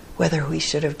wonder whether we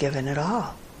should have given at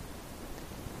all.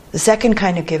 The second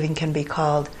kind of giving can be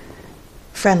called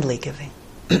friendly giving.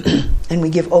 And we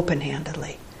give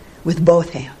open-handedly, with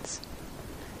both hands.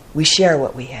 We share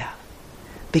what we have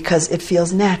because it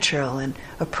feels natural and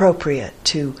appropriate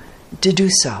to do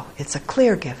so. It's a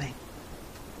clear giving.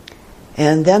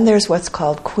 And then there's what's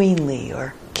called queenly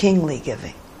or kingly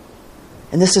giving.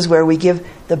 And this is where we give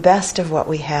the best of what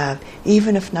we have,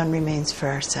 even if none remains for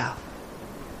ourselves.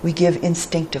 We give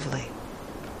instinctively.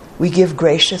 We give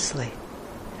graciously.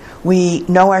 We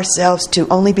know ourselves to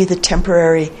only be the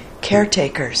temporary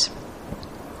caretakers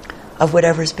of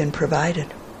whatever's been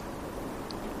provided.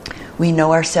 We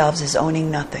know ourselves as owning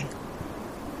nothing.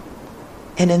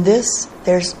 And in this,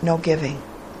 there's no giving.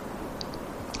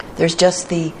 There's just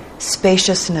the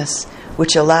spaciousness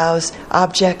which allows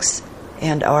objects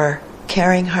and our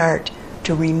caring heart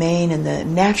to remain in the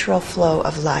natural flow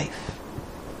of life.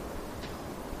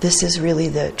 This is really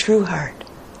the true heart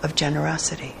of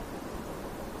generosity.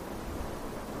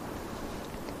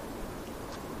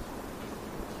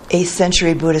 Eighth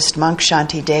century Buddhist monk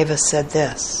Shantideva said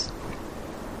this: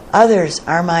 "Others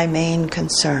are my main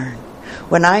concern.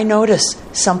 When I notice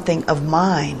something of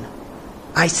mine,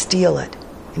 I steal it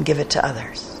and give it to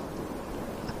others."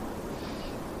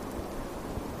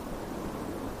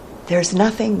 There's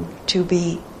nothing to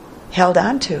be held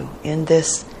onto in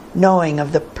this knowing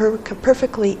of the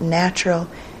perfectly natural,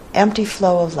 empty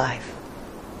flow of life.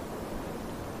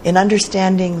 In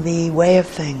understanding the way of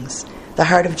things, the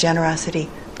heart of generosity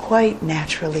quite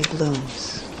naturally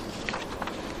blooms.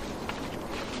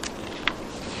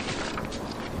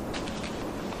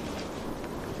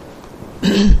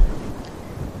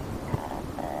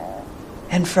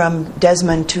 And from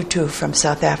Desmond Tutu from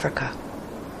South Africa.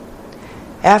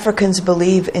 Africans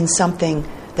believe in something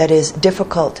that is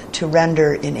difficult to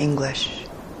render in English.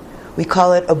 We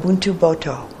call it Ubuntu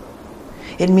Boto.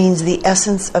 It means the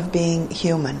essence of being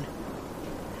human.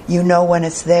 You know when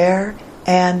it's there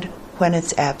and when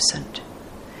it's absent.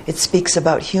 It speaks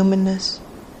about humanness,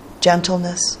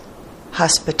 gentleness,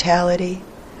 hospitality,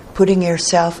 putting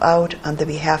yourself out on the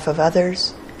behalf of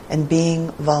others, and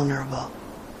being vulnerable.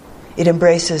 It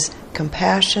embraces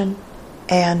compassion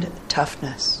and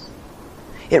toughness.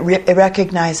 It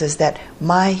recognizes that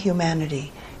my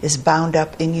humanity is bound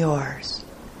up in yours,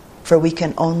 for we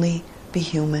can only be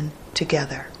human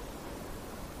together.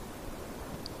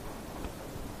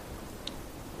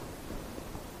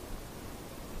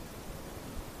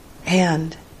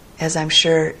 And, as I'm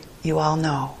sure you all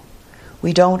know,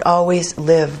 we don't always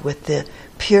live with the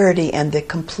purity and the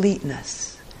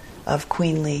completeness of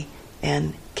queenly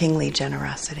and kingly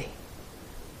generosity.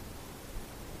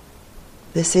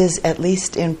 This is, at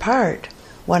least in part,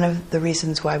 one of the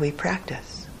reasons why we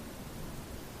practice.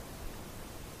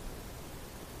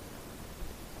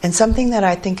 And something that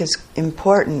I think is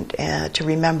important to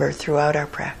remember throughout our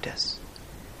practice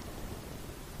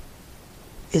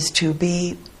is to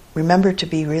remember to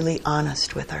be really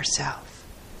honest with ourselves,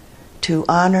 to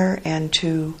honor and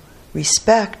to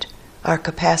respect our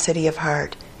capacity of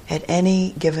heart at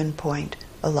any given point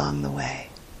along the way,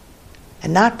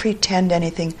 and not pretend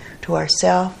anything to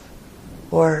ourselves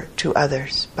or to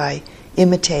others by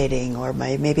imitating or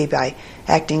maybe by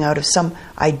acting out of some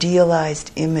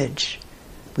idealized image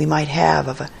we might have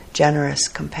of a generous,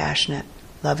 compassionate,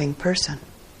 loving person.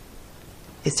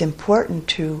 It's important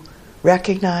to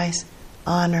recognize,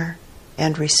 honor,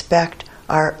 and respect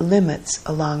our limits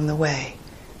along the way,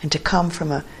 and to come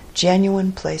from a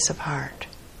genuine place of heart.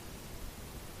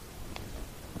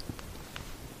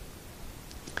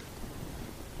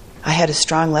 I had a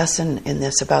strong lesson in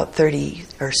this about 30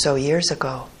 or so years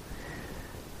ago.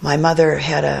 My mother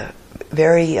had a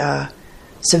very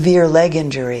severe leg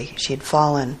injury. She had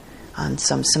fallen on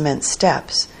some cement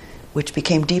steps, which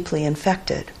became deeply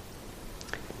infected.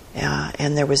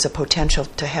 And there was a potential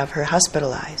to have her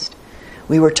hospitalized.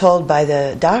 We were told by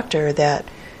the doctor that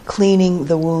cleaning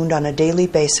the wound on a daily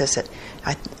basis,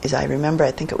 as I remember,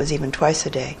 I think it was even twice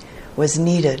a day, was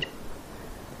needed.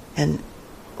 And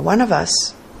one of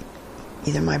us,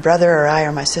 either my brother or I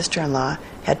or my sister-in-law,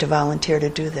 had to volunteer to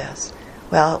do this.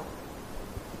 Well,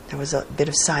 there was a bit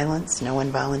of silence. No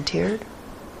one volunteered.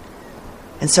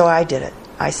 And so I did it.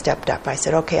 I stepped up. I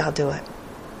said, okay, I'll do it.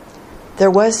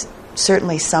 There was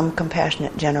certainly some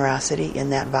compassionate generosity in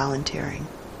that volunteering,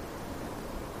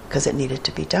 because it needed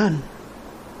to be done.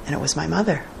 And it was my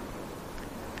mother.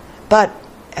 But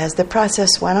as the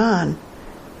process went on,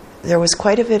 there was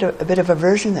quite a bit of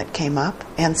aversion that came up,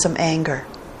 and some anger.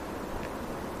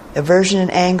 Aversion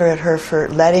and anger at her for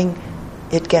letting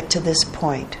it get to this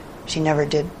point. She never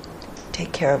did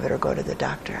take care of it or go to the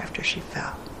doctor after she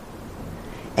fell.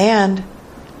 And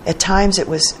at times there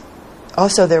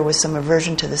was some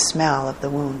aversion to the smell of the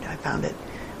wound. I found it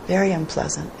very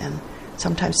unpleasant, and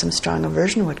sometimes some strong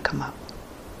aversion would come up.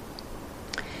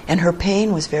 And her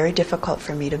pain was very difficult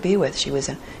for me to be with. She was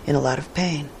in a lot of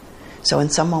pain. So in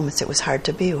some moments it was hard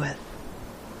to be with.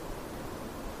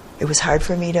 It was hard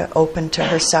for me to open to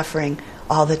her suffering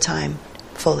all the time,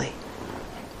 fully.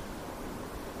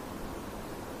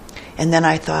 And then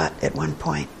I thought at one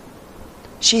point,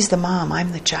 she's the mom,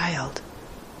 I'm the child.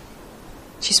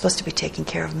 She's supposed to be taking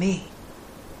care of me.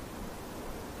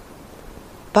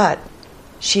 But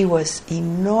she was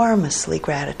enormously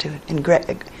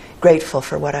grateful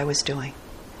for what I was doing.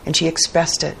 And she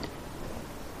expressed it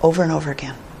over and over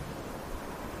again,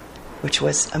 which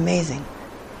was amazing.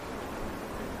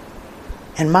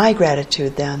 And my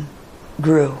gratitude then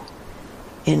grew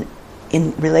in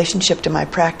relationship to my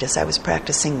practice. I was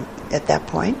practicing at that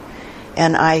point,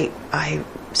 and I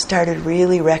started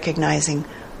really recognizing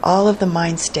all of the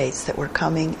mind states that were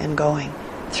coming and going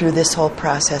through this whole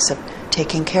process of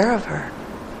taking care of her.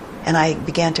 And I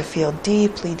began to feel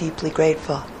deeply, deeply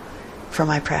grateful for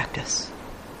my practice,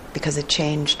 because it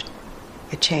changed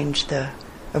the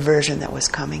aversion that was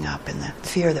coming up and the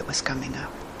fear that was coming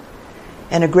up.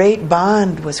 And a great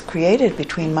bond was created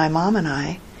between my mom and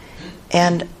I,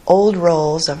 and old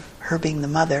roles of her being the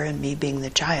mother and me being the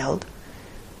child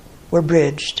were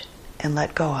bridged and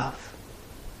let go of.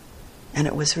 And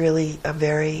it was really a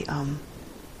very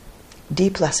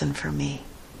deep lesson for me,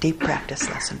 deep practice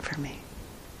lesson for me.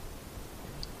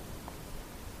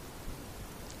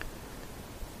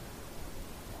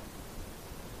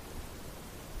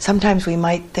 Sometimes we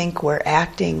might think we're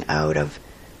acting out of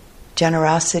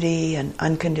generosity and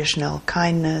unconditional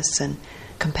kindness and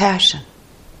compassion,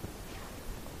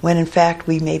 when in fact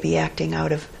we may be acting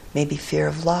out of maybe fear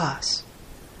of loss,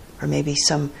 or maybe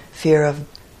some fear of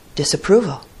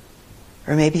disapproval,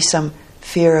 or maybe some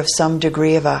fear of some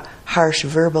degree of a harsh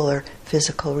verbal or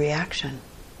physical reaction.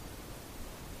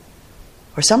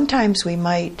 Or sometimes we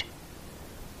might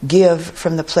give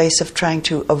from the place of trying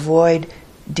to avoid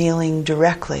dealing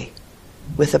directly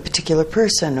with a particular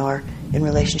person or in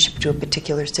relationship to a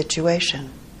particular situation.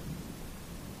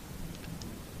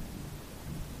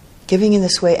 Giving in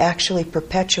this way actually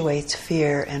perpetuates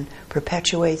fear and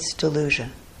perpetuates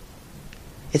delusion.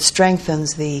 It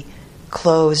strengthens the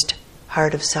closed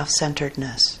heart of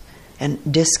self-centeredness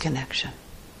and disconnection,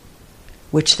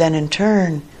 which then in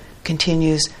turn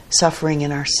continues suffering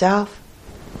in ourselves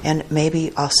and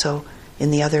maybe also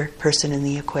in the other person in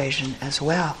the equation as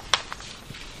well.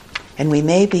 And we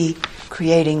may be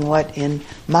creating what in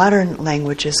modern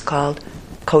language is called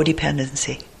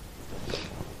codependency,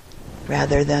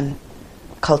 rather than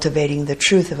cultivating the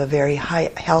truth of a very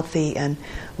healthy and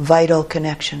vital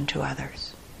connection to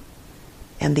others,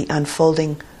 and the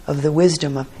unfolding of the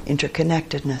wisdom of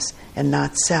interconnectedness and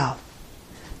not self,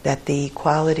 that the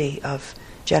quality of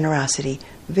generosity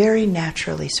very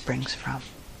naturally springs from.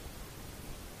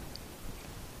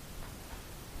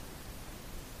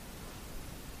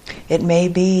 It may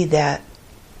be that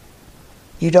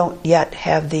you don't yet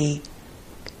have the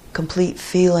complete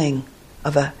feeling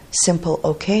of a simple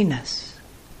okayness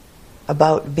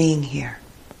about being here,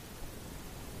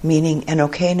 meaning an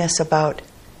okayness about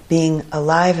being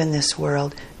alive in this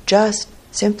world just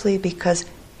simply because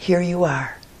here you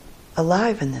are,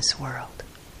 alive in this world.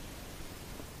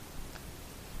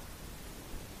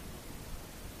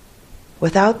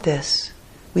 Without this,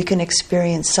 we can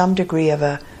experience some degree of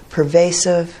a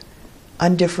pervasive,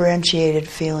 undifferentiated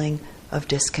feeling of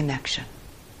disconnection,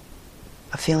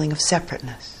 a feeling of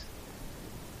separateness,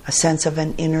 a sense of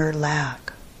an inner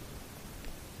lack.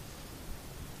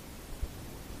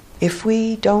 If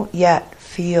we don't yet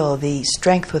feel the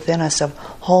strength within us of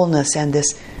wholeness and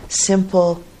this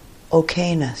simple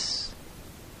okayness,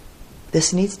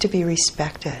 this needs to be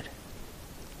respected.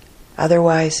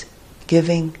 Otherwise,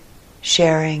 giving,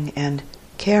 sharing, and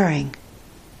caring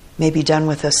may be done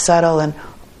with a subtle and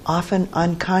often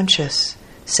unconscious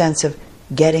sense of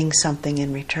getting something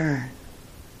in return.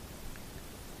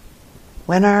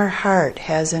 When our heart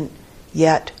hasn't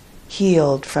yet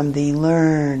healed from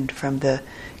the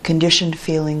conditioned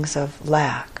feelings of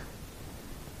lack,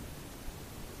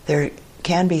 there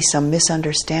can be some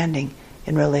misunderstanding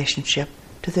in relationship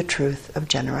to the truth of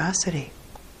generosity.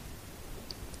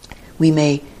 We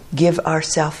may give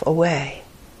ourselves away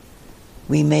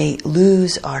we may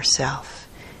lose ourselves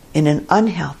in an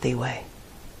unhealthy way,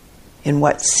 in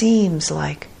what seems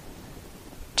like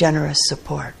generous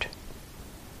support,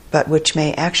 but which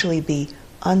may actually be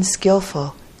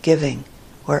unskillful giving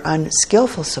or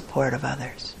unskillful support of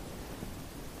others.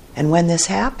 And when this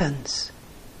happens,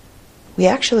 we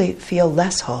actually feel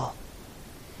less whole.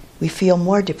 We feel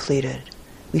more depleted.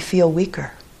 We feel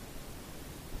weaker,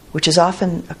 which is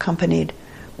often accompanied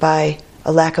by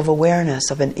a lack of awareness,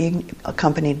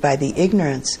 accompanied by the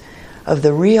ignorance of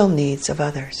the real needs of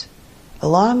others,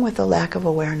 along with the lack of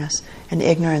awareness and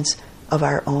ignorance of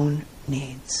our own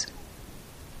needs.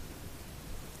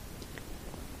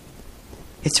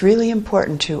 It's really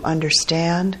important to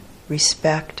understand,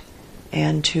 respect,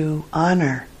 and to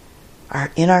honor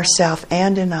in ourselves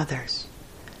and in others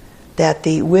that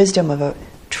the wisdom of a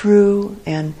true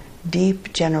and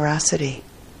deep generosity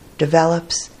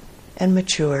develops and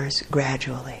matures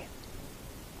gradually.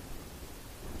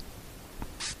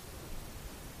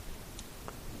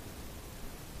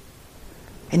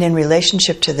 And in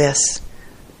relationship to this,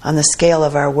 on the scale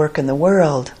of our work in the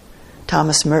world,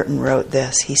 Thomas Merton wrote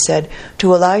this. He said,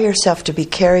 "To allow yourself to be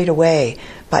carried away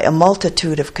by a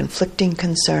multitude of conflicting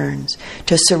concerns,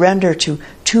 to surrender to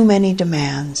too many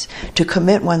demands, to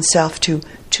commit oneself to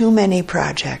too many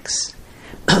projects,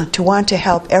 to want to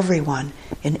help everyone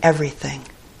in everything,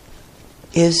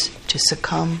 is to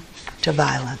succumb to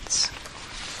violence."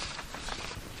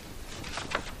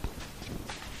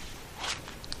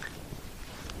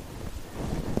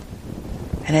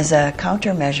 And as a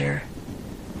countermeasure,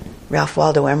 Ralph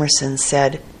Waldo Emerson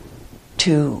said,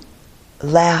 to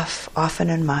laugh often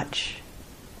and much,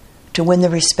 to win the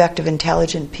respect of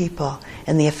intelligent people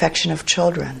and the affection of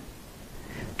children,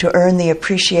 to earn the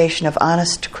appreciation of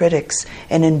honest critics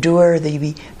and endure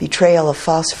the betrayal of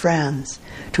false friends,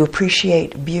 to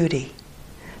appreciate beauty,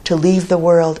 to leave the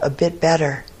world a bit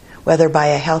better, whether by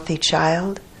a healthy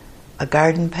child, a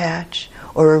garden patch,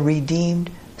 or a redeemed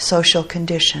social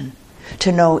condition, to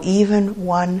know even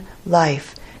one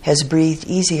life has breathed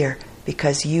easier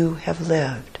because you have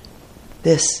lived.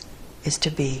 This is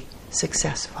to be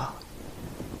successful.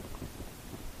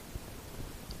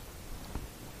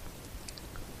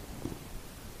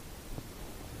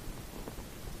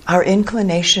 Our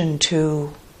inclination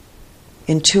to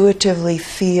intuitively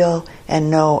feel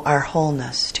and know our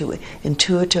wholeness, to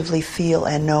intuitively feel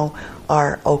and know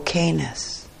our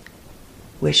okayness,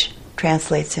 which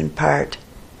translates in part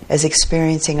as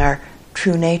experiencing our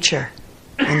true nature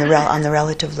on the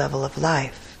relative level of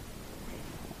life,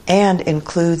 and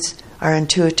includes our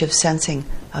intuitive sensing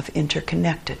of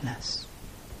interconnectedness,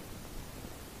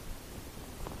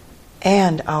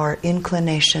 and our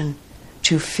inclination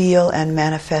to feel and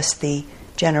manifest the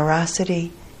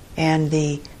generosity and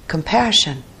the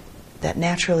compassion that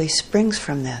naturally springs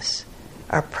from this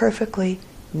are perfectly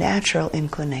natural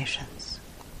inclinations.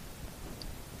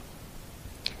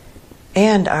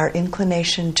 And our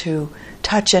inclination to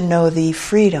touch and know the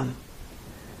freedom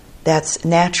that's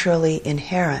naturally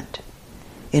inherent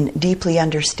in deeply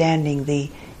understanding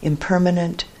the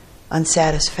impermanent,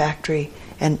 unsatisfactory,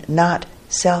 and not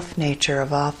self-nature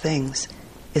of all things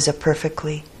is a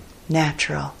perfectly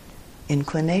natural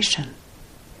inclination.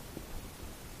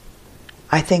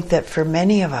 I think that for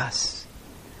many of us,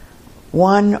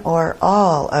 one or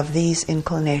all of these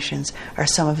inclinations are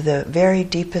some of the very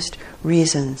deepest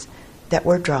reasons that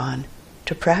we're drawn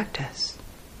to practice.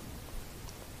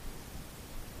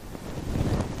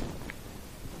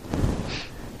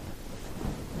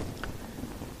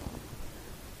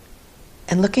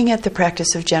 And looking at the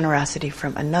practice of generosity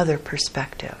from another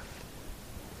perspective,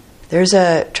 there's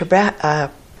a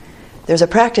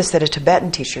practice that a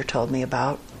Tibetan teacher told me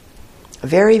about, a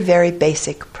very, very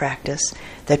basic practice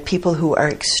that people who are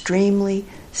extremely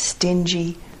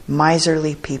stingy,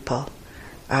 miserly people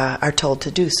are told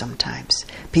to do sometimes.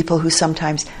 People who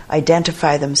sometimes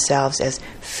identify themselves as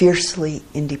fiercely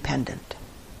independent.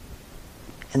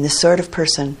 And this sort of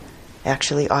person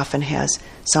actually often has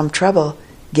some trouble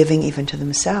giving even to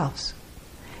themselves,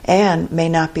 and may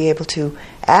not be able to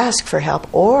ask for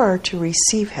help or to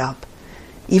receive help,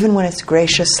 even when it's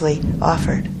graciously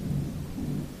offered.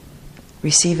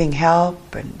 Receiving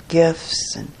help and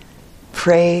gifts and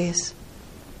praise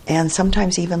and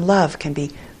sometimes even love can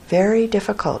be very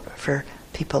difficult for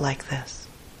people like this.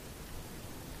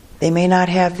 They may not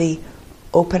have the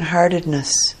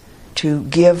open-heartedness to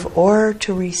give or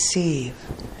to receive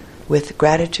with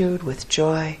gratitude, with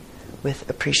joy, with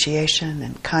appreciation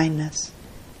and kindness,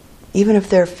 even if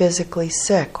they're physically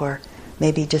sick or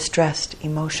maybe distressed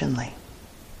emotionally.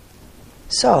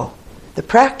 So, the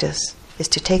practice is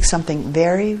to take something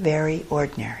very, very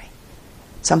ordinary,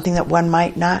 something that one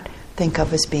might not think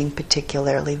of as being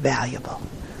particularly valuable,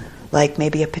 like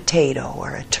maybe a potato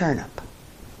or a turnip.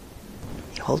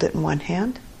 You hold it in one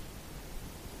hand.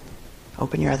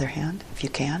 Open your other hand, if you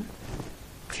can.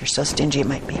 If you're so stingy, it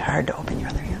might be hard to open your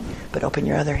other hand, but open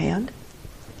your other hand.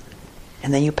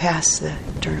 And then you pass the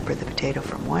turnip or the potato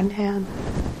from one hand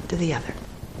to the other,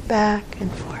 back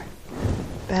and forth,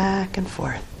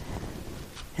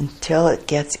 until it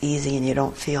gets easy and you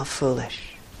don't feel foolish.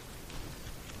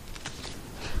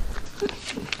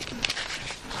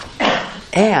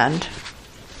 And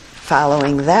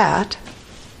following that,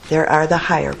 there are the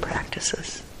higher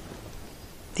practices.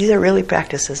 These are really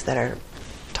practices that are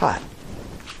taught.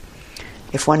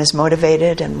 If one is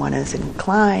motivated and one is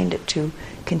inclined to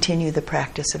continue the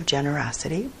practice of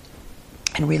generosity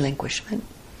and relinquishment,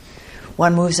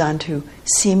 one moves on to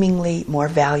seemingly more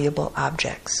valuable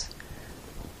objects,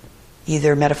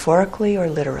 either metaphorically or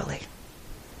literally.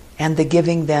 And the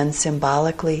giving then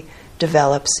symbolically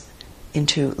develops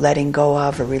into letting go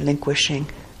of or relinquishing,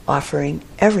 offering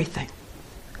everything,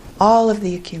 all of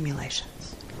the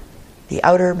accumulations, the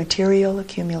outer material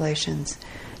accumulations,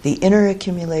 the inner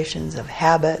accumulations of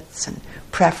habits and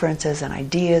preferences and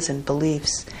ideas and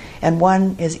beliefs. And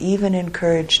one is even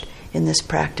encouraged in this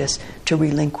practice to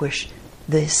relinquish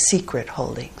the secret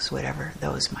holdings, whatever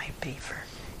those might be for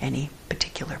any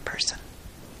particular person.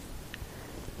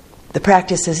 The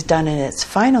practice is done in its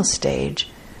final stage,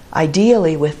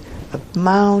 ideally with a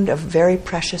mound of very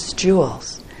precious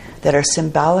jewels that are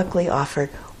symbolically offered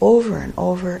over and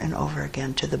over and over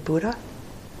again to the Buddha,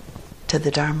 to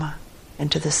the Dharma,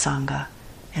 and to the Sangha,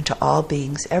 and to all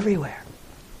beings everywhere.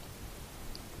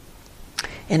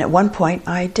 And at one point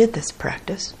I did this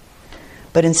practice,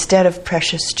 but instead of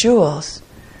precious jewels,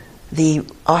 the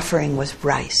offering was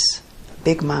rice, a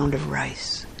big mound of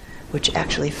rice, which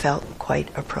actually felt quite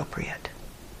appropriate.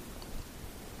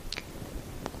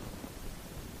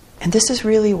 And this is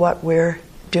really what we're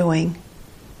doing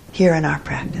here in our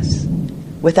practice,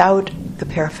 without the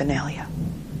paraphernalia.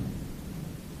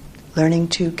 Learning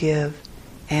to give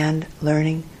and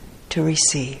learning to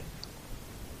receive.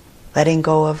 Letting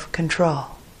go of control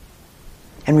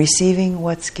and receiving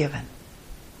what's given.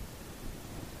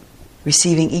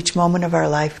 Receiving each moment of our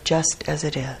life just as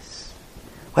it is,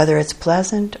 whether it's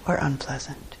pleasant or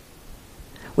unpleasant,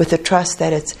 with the trust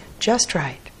that it's just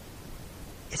right,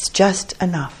 it's just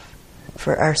enough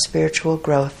for our spiritual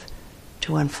growth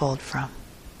to unfold from.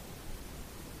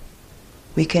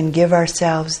 We can give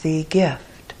ourselves the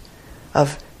gift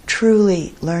of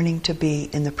truly learning to be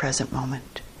in the present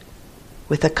moment,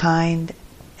 with a kind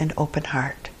and open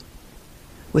heart,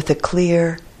 with a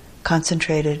clear,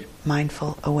 concentrated,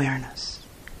 mindful awareness,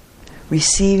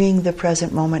 receiving the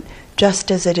present moment just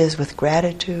as it is with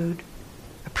gratitude,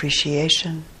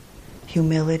 appreciation,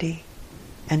 humility,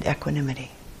 and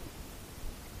equanimity.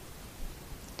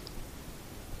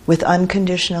 With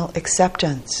unconditional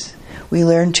acceptance, we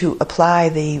learn to apply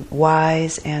the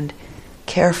wise and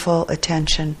careful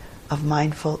attention of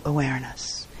mindful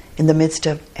awareness in the midst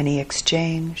of any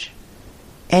exchange,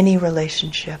 any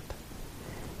relationship,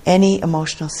 any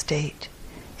emotional state,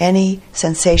 any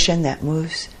sensation that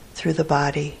moves through the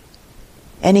body,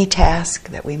 any task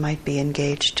that we might be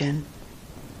engaged in,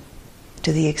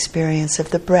 to the experience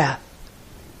of the breath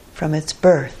from its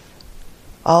birth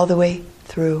all the way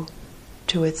through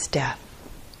to its death.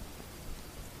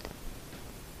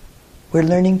 We're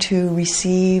learning to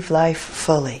receive life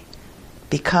fully,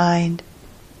 be kind,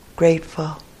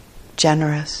 grateful,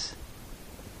 generous,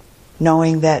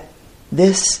 knowing that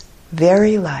this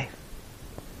very life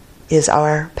is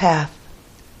our path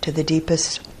to the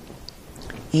deepest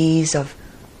ease of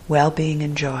well-being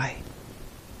and joy,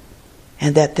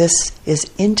 and that this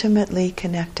is intimately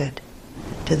connected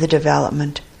to the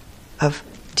development of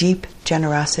deep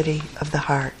generosity of the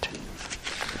heart.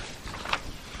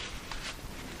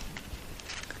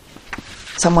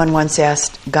 Someone once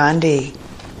asked Gandhi,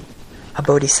 a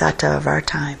bodhisattva of our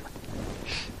time,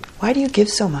 "Why do you give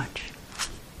so much?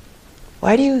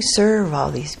 Why do you serve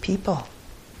all these people?"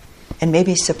 And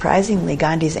maybe surprisingly,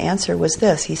 Gandhi's answer was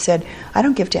this. He said, "I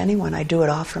don't give to anyone, I do it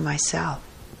all for myself."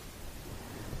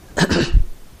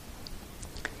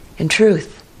 In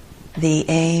truth, the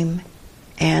aim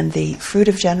and the fruit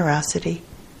of generosity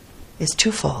is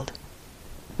twofold.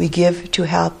 We give to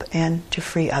help and to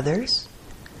free others,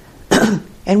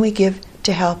 and we give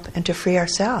to help and to free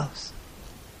ourselves.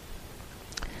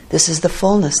 This is the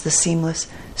fullness, the seamless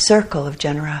circle of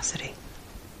generosity.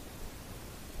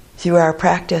 Through our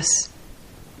practice,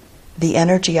 the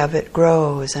energy of it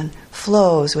grows and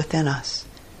flows within us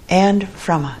and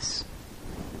from us.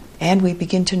 And we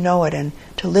begin to know it and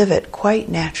to live it quite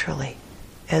naturally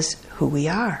as who we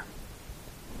are.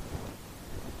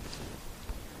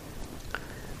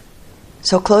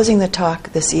 So closing the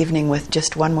talk this evening with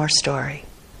just one more story.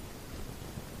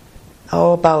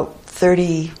 About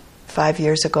 35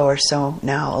 years ago or so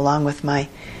now, along with my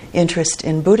interest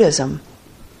in Buddhism,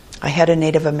 I had a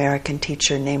Native American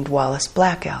teacher named Wallace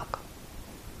Black Elk.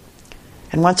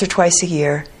 And once or twice a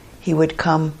year, he would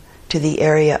come to the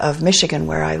area of Michigan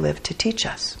where I lived to teach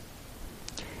us.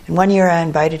 And one year I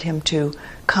invited him to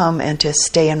come and to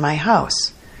stay in my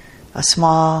house, a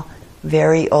small,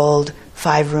 very old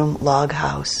 5-room log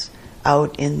house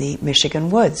out in the Michigan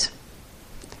woods.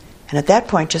 And at that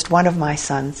point, just one of my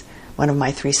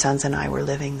 3 sons and I were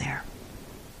living there.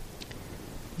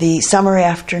 The summer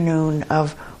afternoon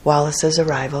of Wallace's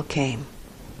arrival came,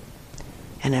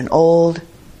 and an old,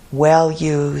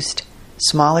 well-used,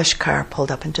 smallish car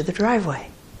pulled up into the driveway.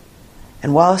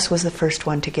 And Wallace was the first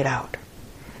one to get out.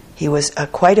 He was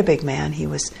quite a big man. He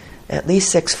was at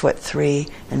least 6'3"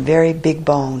 and very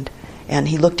big-boned, and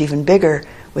he looked even bigger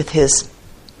with his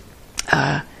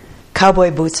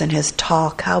cowboy boots and his tall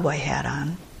cowboy hat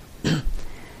on.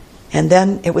 And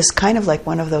then it was kind of like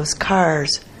one of those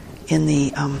cars in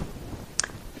the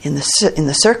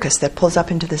circus that pulls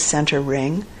up into the center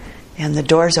ring, and the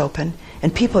doors open,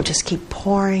 and people just keep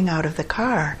pouring out of the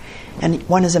car, and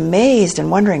one is amazed and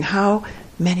wondering how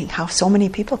so many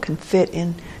people can fit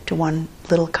into one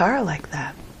little car like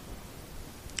that.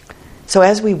 So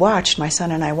as we watched, my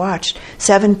son and I watched,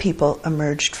 7 people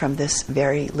emerged from this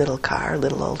very little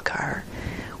old car.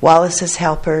 Wallace's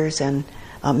helpers and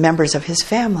members of his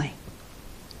family.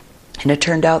 And it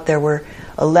turned out there were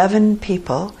 11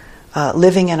 people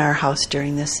living in our house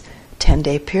during this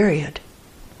 10-day period.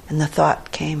 And the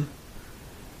thought came,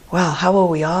 well, how will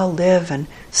we all live and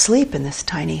sleep in this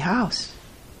tiny house?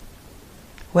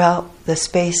 Well, the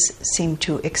space seemed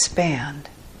to expand.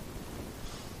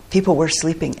 People were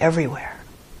sleeping everywhere.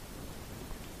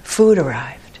 Food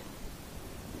arrived.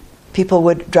 People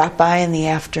would drop by in the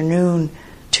afternoon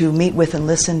to meet with and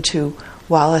listen to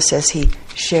Wallace as he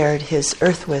shared his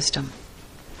earth wisdom.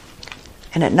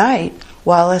 And at night,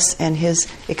 Wallace and his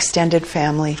extended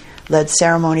family led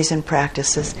ceremonies and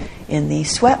practices in the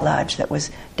sweat lodge that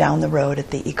was down the road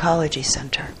at the Ecology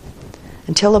Center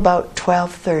until about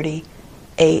 12:30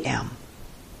 a.m.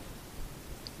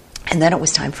 And then it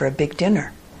was time for a big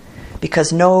dinner,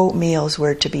 because no meals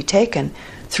were to be taken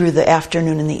through the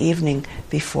afternoon and the evening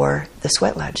before the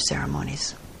sweat lodge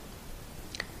ceremonies.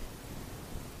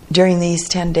 During these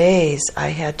 10 days, I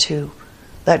had to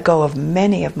let go of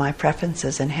many of my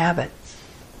preferences and habits.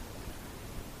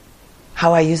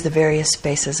 How I use the various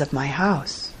spaces of my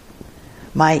house,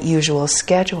 my usual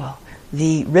schedule,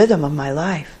 the rhythm of my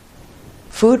life,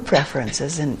 food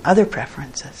preferences and other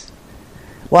preferences.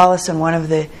 Wallace and one of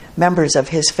the members of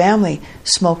his family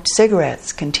smoked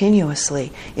cigarettes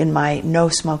continuously in my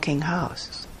no-smoking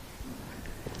house.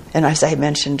 And as I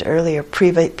mentioned earlier,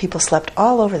 people slept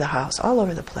all over the house, all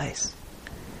over the place.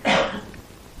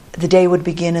 The day would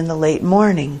begin in the late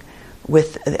morning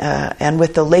with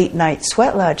the late night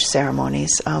sweat lodge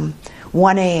ceremonies.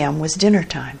 1 a.m. was dinner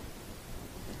time.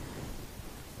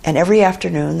 And every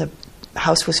afternoon the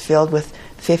house was filled with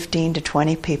 15 to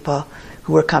 20 people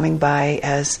who were coming by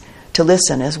to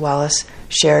listen as Wallace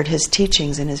shared his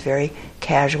teachings in his very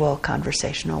casual,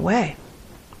 conversational way.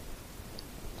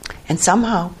 And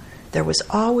somehow there was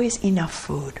always enough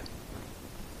food.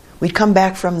 We'd come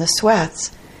back from the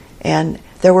sweats, and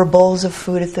there were bowls of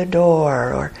food at the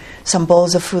door, or some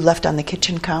bowls of food left on the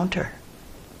kitchen counter.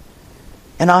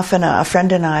 And often a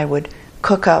friend and I would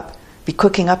be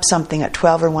cooking up something at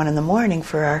 12 or 1 in the morning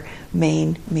for our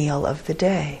main meal of the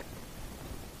day.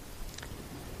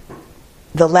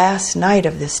 The last night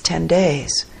of this 10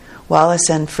 days, Wallace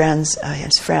and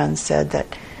his friends said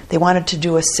that they wanted to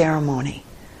do a ceremony,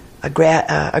 a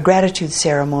gratitude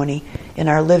ceremony in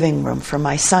our living room for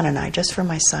my son and I, just for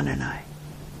my son and I.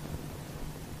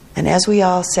 And as we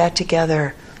all sat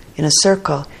together in a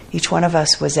circle, each one of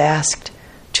us was asked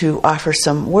to offer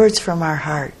some words from our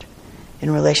heart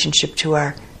in relationship to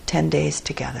our 10 days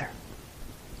together.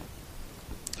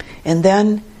 And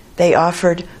then they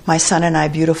offered my son and I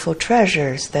beautiful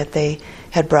treasures that they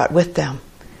had brought with them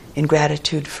in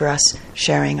gratitude for us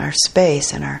sharing our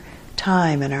space and our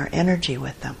time and our energy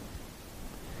with them.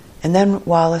 And then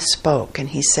Wallace spoke, and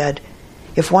he said,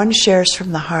 if one shares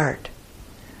from the heart,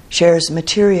 shares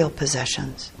material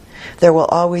possessions, there will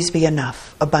always be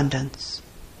enough, abundance.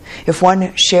 If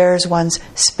one shares one's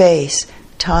space,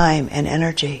 time, and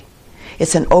energy,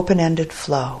 it's an open-ended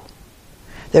flow.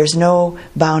 There's no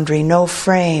boundary, no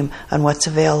frame on what's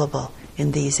available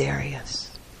in these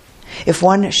areas. If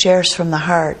one shares from the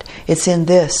heart, it's in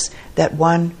this that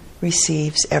one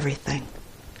receives everything.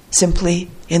 Simply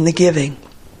in the giving,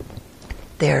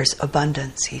 there's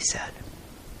abundance, he said.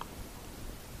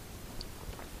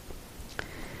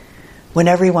 When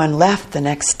everyone left the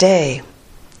next day,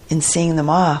 in seeing them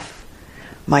off,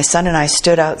 my son and I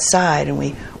stood outside and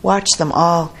we watched them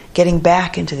all getting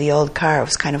back into the old car. It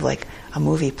was kind of like a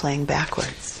movie playing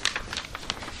backwards.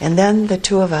 And then the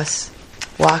two of us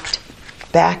walked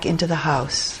back into the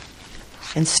house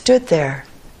and stood there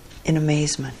in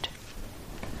amazement.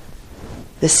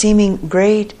 The seeming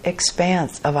great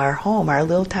expanse of our home, our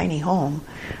little tiny home,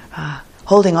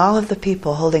 holding all of the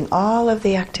people, holding all of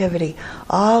the activity,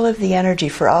 all of the energy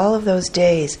for all of those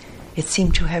days, it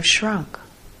seemed to have shrunk.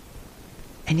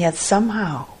 And yet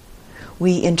somehow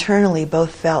we internally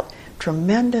both felt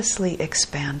tremendously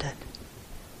expanded.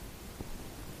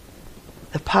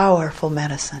 The powerful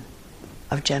medicine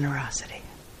of generosity.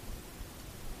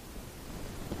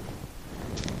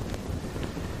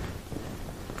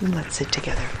 And let's sit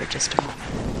together for just a moment.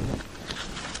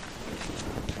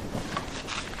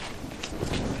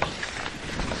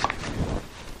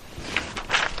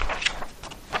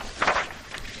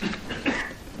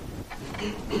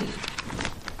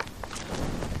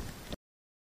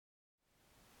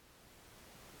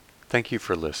 Thank you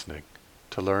for listening.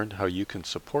 To learn how you can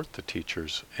support the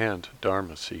teachers and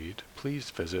Dharma Seed, please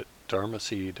visit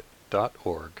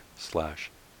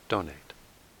dharmaseed.org/donate.